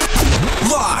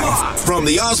 Live from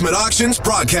the Osmond Auctions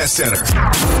Broadcast Center.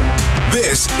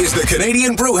 This is the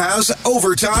Canadian Brewhouse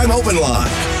Overtime Open Line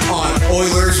on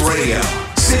Oilers Radio.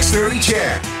 630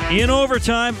 CHED. In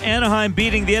overtime, Anaheim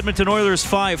beating the Edmonton Oilers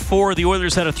 5-4. The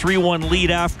Oilers had a 3-1 lead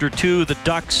after 2. The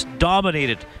Ducks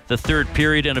dominated the third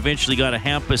period and eventually got a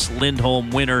Hampus-Lindholm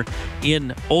winner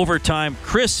in overtime.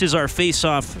 Chris is our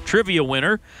face-off trivia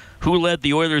winner. Who led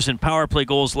the Oilers in power play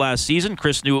goals last season?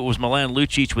 Chris knew it was Milan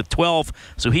Lucic with 12,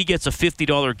 so he gets a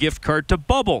 $50 gift card to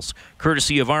Bubbles,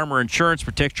 courtesy of Armor Insurance.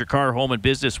 Protect your car, home, and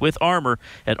business with Armor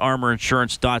at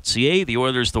armorinsurance.ca. The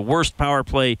Oilers, the worst power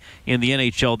play in the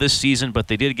NHL this season, but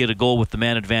they did get a goal with the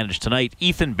man advantage tonight.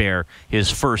 Ethan Bear, his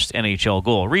first NHL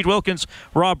goal. Reed Wilkins,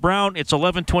 Rob Brown, it's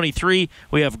 11:23.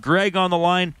 We have Greg on the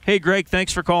line. Hey, Greg,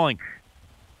 thanks for calling.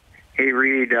 Hey,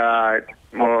 Reed.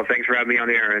 Well, thanks for having me on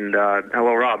the air, and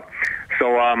hello, Rob.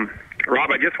 So,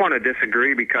 Rob, I just want to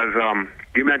disagree because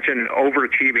you mentioned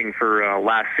overachieving for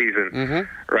last season,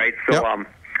 right? So,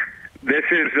 this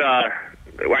is,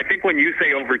 I think when you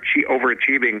say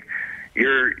overachieving,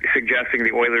 you're suggesting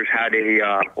the Oilers had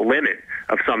a limit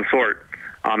of some sort.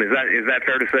 Is that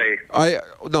fair to say?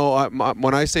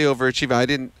 When I say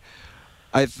overachieving,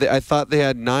 I thought they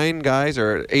had 9 guys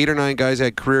or 8 or 9 guys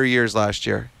had career years last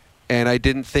year. And I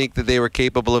didn't think that they were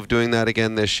capable of doing that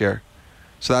again this year.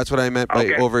 So that's what I meant by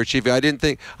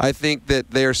overachieving. I think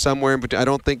that they're somewhere in between. I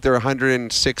don't think they're a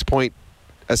 106-point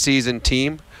a season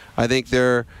team. I think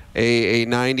they're a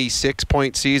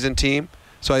 96-point season team.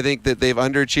 So I think that they've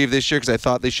underachieved this year because I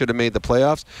thought they should have made the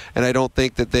playoffs. And I don't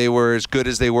think that they were as good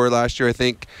as they were last year. I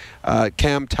think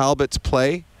Cam Talbot's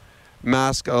play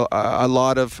masked a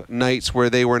lot of nights where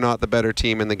they were not the better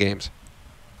team in the games.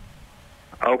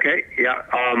 Okay, yeah.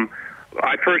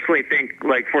 I personally think,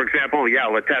 like, for example,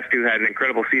 Letestu had an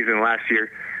incredible season last year.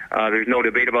 There's no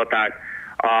debate about that.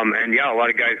 And, a lot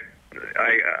of guys,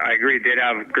 I agree, did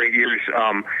have great years.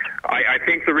 I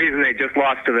think the reason they just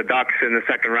lost to the Ducks in the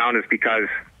second round is because,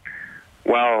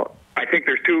 well, I think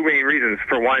there's 2 main reasons.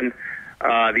 For one,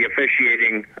 the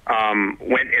officiating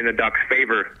went in the Ducks'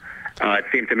 favor, it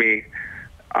seemed to me.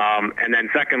 And then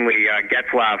secondly,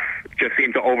 Getzlaf just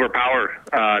seemed to overpower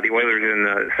the Oilers in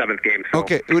the 7th game. So.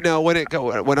 Okay, now when I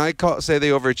say they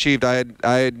overachieved, I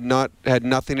had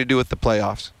nothing to do with the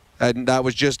playoffs. And that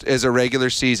was just as a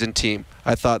regular season team.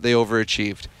 I thought they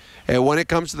overachieved. And when it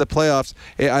comes to the playoffs,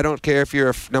 I don't care if you're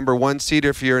a number 1 seed or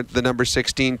if you're the number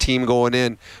 16 team going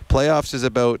in. Playoffs is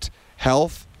about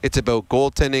health. It's about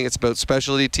goaltending. It's about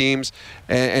specialty teams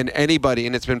and anybody.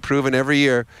 And it's been proven every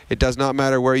year. It does not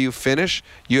matter where you finish.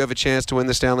 You have a chance to win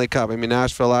the Stanley Cup. I mean,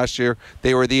 Nashville last year,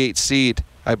 they were the 8th seed,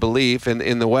 I believe,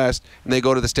 in the West, and they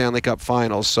go to the Stanley Cup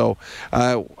Finals. So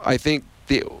I think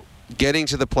getting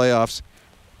to the playoffs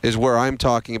is where I'm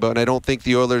talking about. And I don't think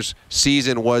the Oilers'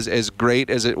 season was as great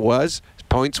as it was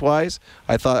points-wise.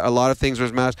 I thought a lot of things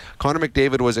was masked. Connor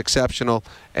McDavid was exceptional,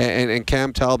 and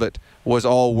Cam Talbot was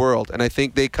all world, and I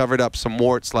think they covered up some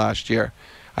warts last year.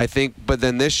 But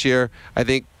then this year, I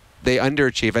think they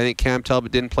underachieved. I think Cam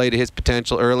Talbot didn't play to his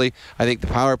potential early. I think the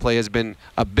power play has been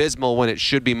abysmal when it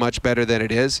should be much better than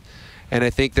it is, and I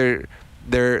think they're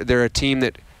a team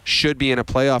that should be in a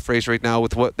playoff race right now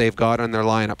with what they've got on their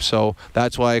lineup. So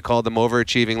that's why I called them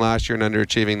overachieving last year and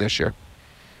underachieving this year.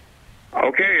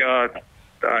 Okay,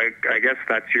 I guess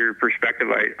that's your perspective.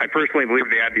 I personally believe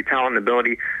they had the talent and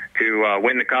ability to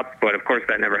win the Cup, but of course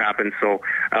that never happened. So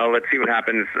let's see what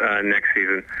happens next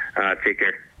season. Take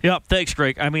care. Yeah, thanks,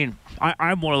 Greg. I mean,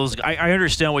 I'm one of those. I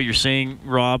understand what you're saying,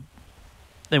 Rob,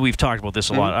 and we've talked about this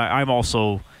a lot.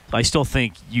 I still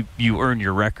think you earn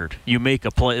your record. You make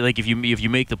a play. Like if you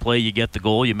make the play, you get the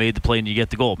goal. You made the play and you get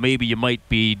the goal. Maybe you might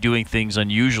be doing things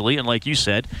unusually, and like you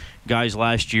said, guys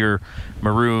last year,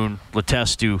 Maroon,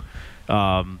 Letestu.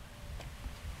 I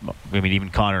mean,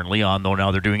 even Connor and Leon, though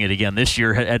now they're doing it again this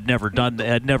year, had never done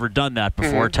that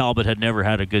before. Talbot had never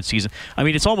had a good season. I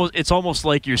mean, it's almost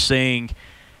like you're saying,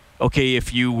 okay,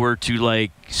 if you were to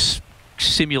like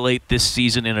simulate this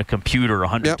season in a computer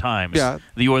 100 times,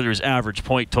 the Oilers' average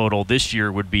point total this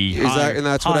year would be higher, and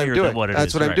that's what I'm doing. Than what it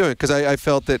that's is, what I'm doing, because I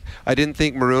felt that I didn't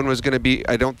think Maroon was going to be.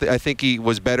 I think he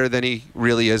was better than he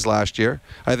really is last year.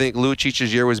 I think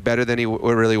Lucic's year was better than he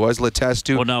really was.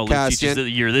 Letestu, well, now Lucic's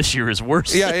year this year is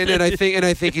worse. Yeah, and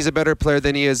I think he's a better player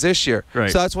than he is this year.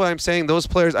 Right. So that's why I'm saying those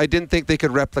players I didn't think they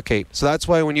could replicate. So that's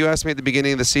why when you asked me at the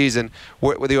beginning of the season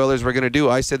what the Oilers were going to do,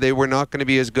 I said they were not going to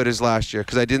be as good as last year,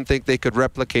 because I didn't think they could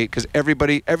replicate, because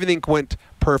everything went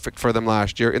perfect for them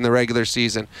last year in the regular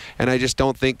season, and I just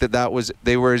don't think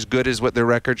they were as good as what their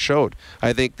record showed.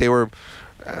 I think they were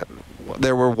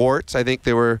there were warts. I think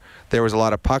there was a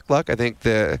lot of puck luck. I think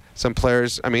some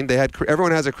players,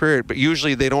 everyone has a career, but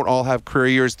usually they don't all have career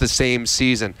years the same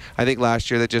season. I think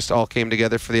last year that just all came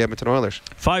together for the Edmonton Oilers.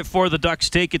 5-4 the Ducks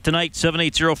take it tonight.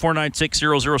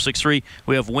 780-496-0063.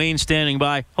 We have Wayne standing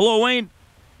by. Hello, Wayne.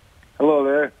 Hello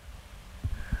there.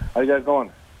 How you guys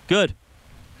going? Good.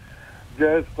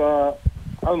 Just, I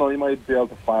don't know, you might be able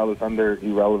to file this under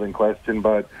irrelevant question,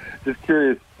 but just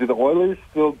curious, do the Oilers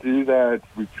still do that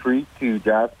retreat to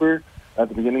Jasper at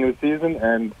the beginning of the season?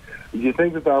 And do you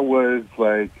think that was,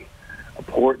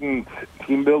 important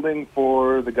team building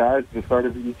for the guys at the start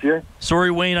of each year?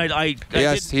 Sorry, Wayne,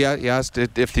 Yes, he asked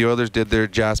if the Oilers did their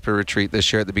Jasper retreat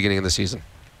this year at the beginning of the season.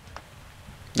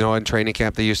 No, in training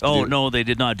camp they used to do. Oh, no, they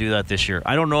did not do that this year.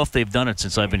 I don't know if they've done it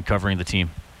since I've been covering the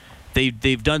team.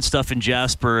 They've done stuff in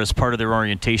Jasper as part of their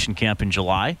orientation camp in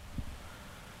July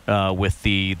with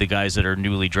the guys that are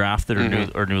newly drafted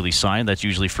or newly signed. That's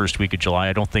usually first week of July.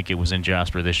 I don't think it was in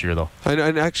Jasper this year, though.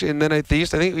 I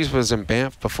think he was in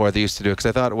Banff before they used to do it, because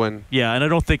I thought when... Yeah, and I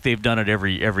don't think they've done it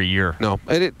every year. No,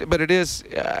 but it is...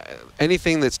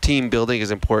 anything that's team building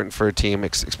is important for a team,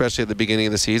 especially at the beginning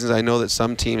of the seasons. I know that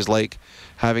some teams like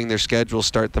having their schedule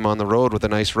start them on the road with a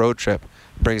nice road trip.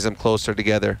 Brings them closer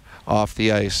together off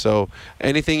the ice. So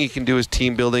anything you can do as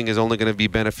team building is only going to be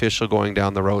beneficial going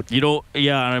down the road.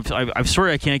 And I'm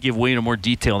sorry I can't give Wayne a more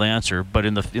detailed answer, but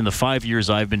in the 5 years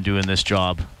I've been doing this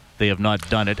job, they have not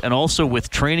done it. And also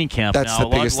with training camp, that's now a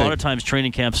lot of times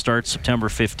training camp starts September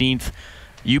 15th.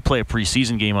 You play a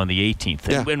preseason game on the 18th.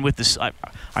 Yeah. And with this,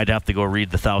 I'd have to go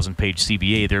read the 1,000-page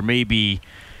CBA. There may be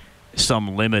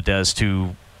some limit as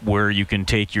to where you can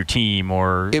take your team,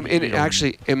 or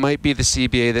actually it might be the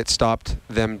CBA that stopped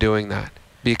them doing that,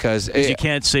 because you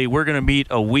can't say we're going to meet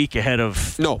a week ahead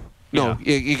of. No,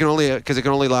 you can only, because it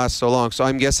can only last so long. So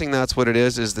I'm guessing that's what it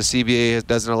is the CBA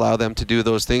doesn't allow them to do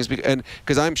those things, and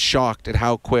because I'm shocked at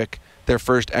how quick their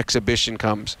first exhibition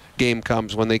game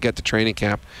comes when they get to training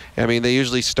camp. I mean, they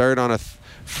usually start on a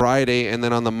Friday, and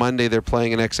then on the Monday they're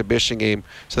playing an exhibition game,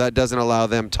 so that doesn't allow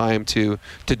them time to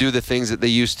do the things that they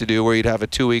used to do, where you'd have a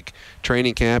 2-week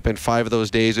training camp and 5 of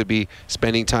those days would be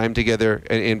spending time together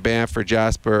in Banff or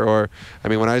Jasper, or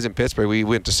when I was in Pittsburgh, we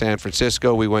went to San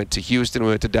Francisco, we went to Houston, we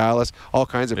went to Dallas, all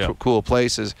kinds of cool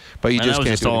places, but you just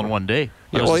can't do it all in one day.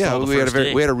 we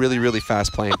had a really, really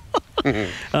fast plane.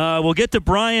 We'll get to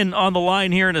Brian on the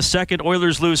line here in a second.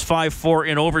 Oilers lose 5-4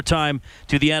 in overtime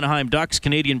to the Anaheim Ducks.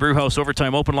 Canadian Brewhouse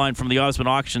overtime open line from the Osmond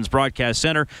Auctions Broadcast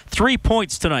Center. 3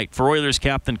 points tonight for Oilers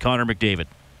captain Connor McDavid.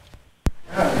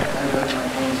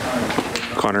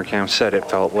 Connor, Cam said it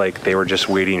felt like they were just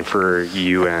waiting for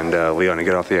you and Leon to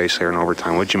get off the ice there in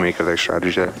overtime. What did you make of their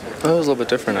strategy there? It was a little bit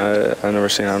different. I've never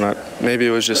seen it. Maybe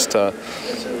it was just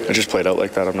it just played out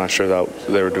like that. I'm not sure that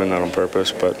they were doing that on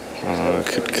purpose, but it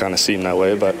could kind of seem that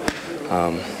way. But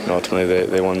ultimately,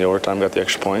 they won the overtime, got the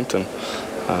extra point, and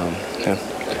yeah.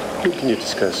 Can you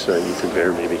discuss Ethan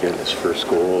Bear maybe getting his first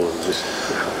goal and just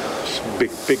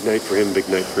big night for him, big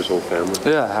night for his whole family?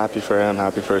 Yeah, happy for him,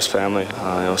 happy for his family.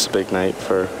 It's a big night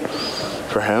for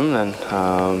him, and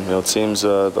it seems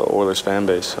the Oilers fan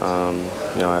base.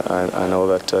 I know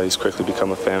that he's quickly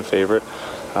become a fan favorite.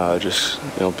 Just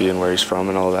being where he's from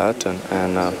and all that,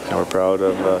 and we're proud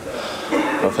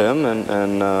of him,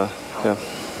 and yeah.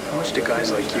 How much do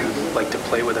guys like you like to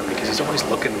play with him, because he's always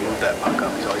looking to move that puck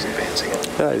up, he's always advancing it?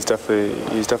 Yeah, he's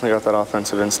definitely got that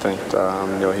offensive instinct.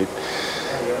 He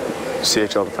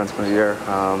CHL Defenseman of the Year.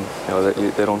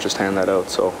 They don't just hand that out,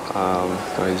 so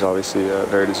he's obviously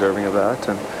very deserving of that,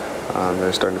 and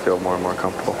they're starting to feel more and more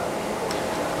comfortable.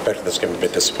 After this game, a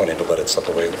bit disappointing to let it slip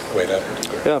away that.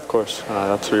 Yeah, of course.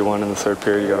 That 3-1 in the third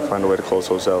period, you got to find a way to close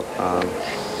those out.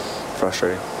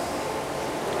 Frustrating.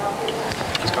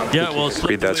 Yeah, well,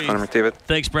 that's Connor McDavid.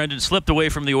 Thanks, Brendan. Slipped away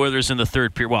from the Oilers in the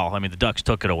third period. Well, the Ducks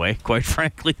took it away, quite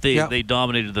frankly. They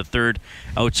dominated the third,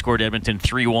 outscored Edmonton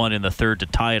 3-1 in the third to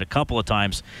tie it a couple of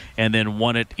times, and then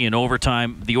won it in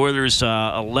overtime. The Oilers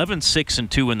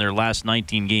 11-6-2 in their last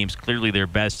 19 games, clearly their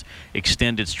best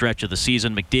extended stretch of the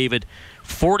season. McDavid,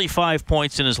 45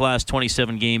 points in his last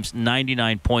 27 games,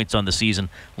 99 points on the season,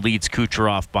 leads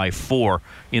Kucherov by 4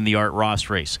 in the Art Ross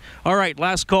race. All right,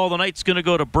 last call of the night's going to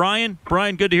go to Brian.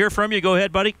 Brian, good to hear from you. Go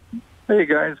ahead, buddy. Hey,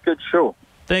 guys. Good show.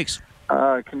 Thanks.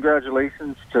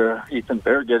 Congratulations to Ethan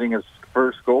Bear getting his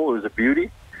first goal. It was a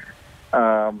beauty.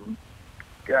 Now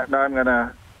I'm going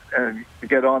to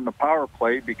get on the power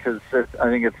play because I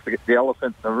think it's the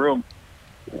elephant in the room.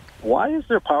 Why is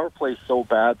their power play so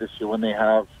bad this year when they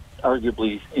have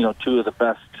arguably, two of the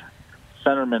best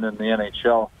centermen in the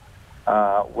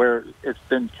NHL, where it's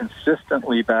been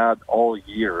consistently bad all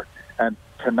year? And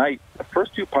tonight, the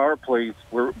first 2 power plays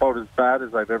were about as bad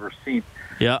as I've ever seen.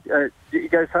 Yeah. Do you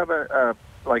guys have a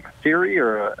theory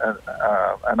or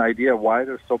an idea why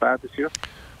they're so bad this year?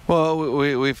 Well,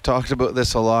 we've talked about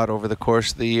this a lot over the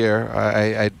course of the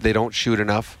year. They don't shoot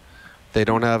enough. They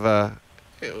don't have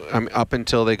up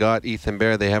until they got Ethan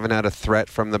Bear, they haven't had a threat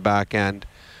from the back end.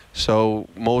 So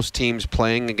most teams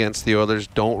playing against the Oilers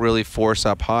don't really force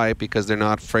up high because they're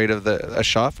not afraid of a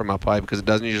shot from up high because it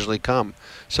doesn't usually come.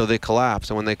 So they collapse.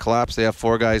 And when they collapse, they have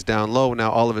 4 guys down low. Now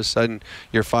all of a sudden,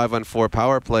 your 5-on-4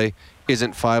 power play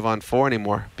isn't 5-on-4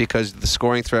 anymore because the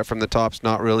scoring threat from the top's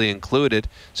not really included.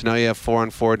 So now you have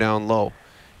 4-on-4 down low.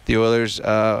 The Oilers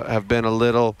have been a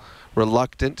little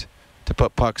reluctant to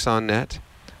put pucks on net.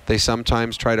 They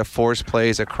sometimes try to force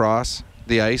plays across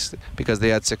the ice because they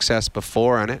had success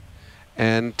before on it.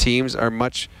 And teams are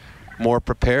much more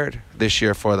prepared this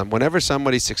year for them. Whenever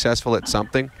somebody's successful at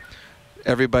something,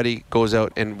 everybody goes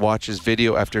out and watches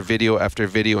video after video after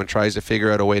video and tries to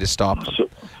figure out a way to stop them.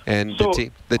 And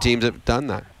the teams have done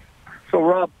that. So,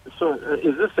 Rob,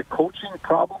 is this a coaching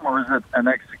problem or is it an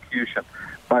execution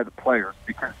by the players?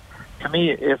 Because to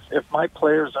me, if my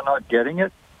players are not getting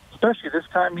it, especially this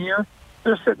time of year,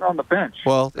 they're sitting on the bench.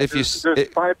 Well, there's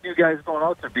 5 new guys going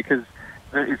out there because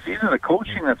it's either the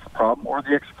coaching that's the problem or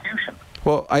the execution.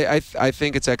 Well, I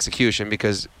think it's execution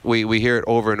because we hear it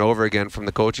over and over again from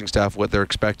the coaching staff what they're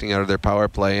expecting out of their power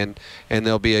play, and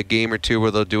there'll be a game or two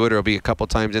where they'll do it, or it'll be a couple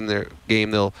times in their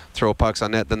game they'll throw pucks on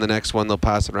net, then the next one they'll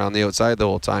pass it around the outside the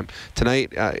whole time.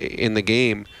 Tonight in the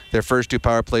game, their first 2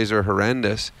 power plays are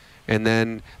horrendous. And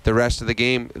then the rest of the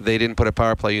game, they didn't put a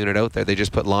power play unit out there. They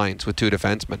just put lines with 2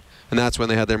 defensemen. And that's when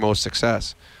they had their most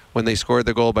success. When they scored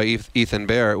the goal by Ethan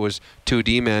Bear, it was 2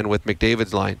 D-man with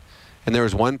McDavid's line. And there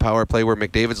was 1 power play where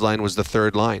McDavid's line was the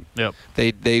 3rd line. Yep.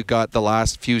 They got the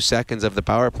last few seconds of the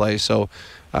power play. So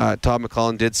Todd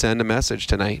McLellan did send a message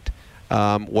tonight.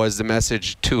 Was the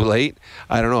message too late?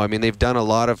 I don't know. I mean, there's been a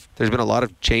lot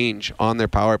of change on their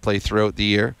power play throughout the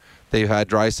year. They've had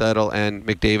Draisaitl and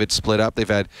McDavid split up. They've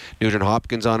had Nugent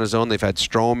Hopkins on his own. They've had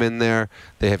Strome in there.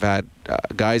 They have had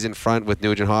guys in front with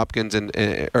Nugent Hopkins with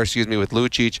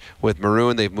Lucic, with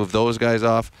Maroon. They've moved those guys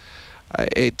off.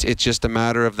 It's just a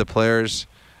matter of the players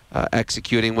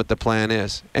executing what the plan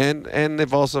is. And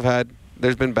they've also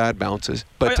there's been bad bounces.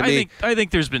 But I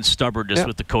think there's been stubbornness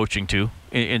with the coaching too,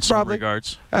 in some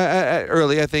regards.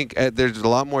 Early, I think there's a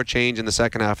lot more change in the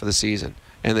second half of the season,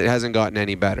 and it hasn't gotten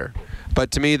any better. But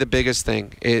to me, the biggest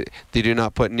thing, they do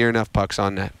not put near enough pucks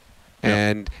on net.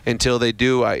 And until they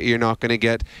do, you're not going to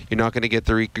get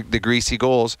the greasy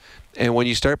goals. And when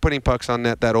you start putting pucks on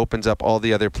net, that opens up all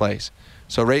the other plays.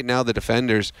 So right now, the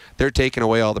defenders, they're taking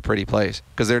away all the pretty plays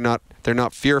because they're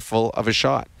not fearful of a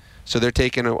shot. So they're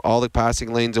taking all the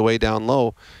passing lanes away down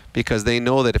low because they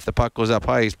know that if the puck goes up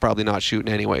high, he's probably not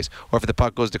shooting anyways. Or if the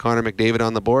puck goes to Connor McDavid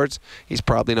on the boards, he's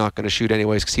probably not going to shoot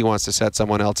anyways because he wants to set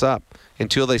someone else up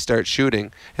until they start shooting.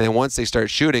 And then once they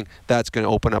start shooting, that's going to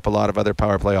open up a lot of other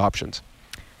power play options.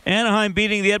 Anaheim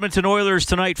beating the Edmonton Oilers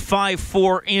tonight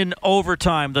 5-4 in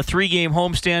overtime. The 3-game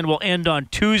homestand will end on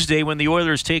Tuesday when the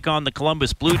Oilers take on the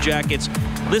Columbus Blue Jackets.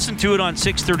 Listen to it on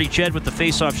 6:30 CHED with the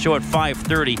face-off show at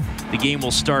 5:30. The game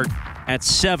will start at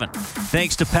 7.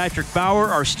 Thanks to Patrick Bauer,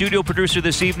 our studio producer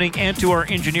this evening, and to our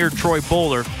engineer Troy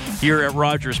Bowler here at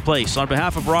Rogers Place. On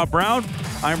behalf of Rob Brown,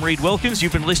 I'm Reed Wilkins.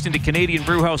 You've been listening to Canadian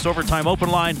Brewhouse Overtime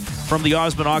Open Line from the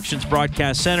Osmond Auctions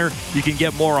Broadcast Center. You can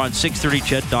get more on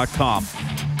 630ched.com.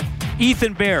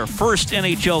 Ethan Bear, first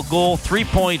NHL goal, 3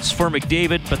 points for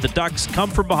McDavid, but the Ducks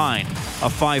come from behind a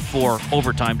 5-4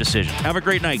 overtime decision. Have a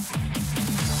great night.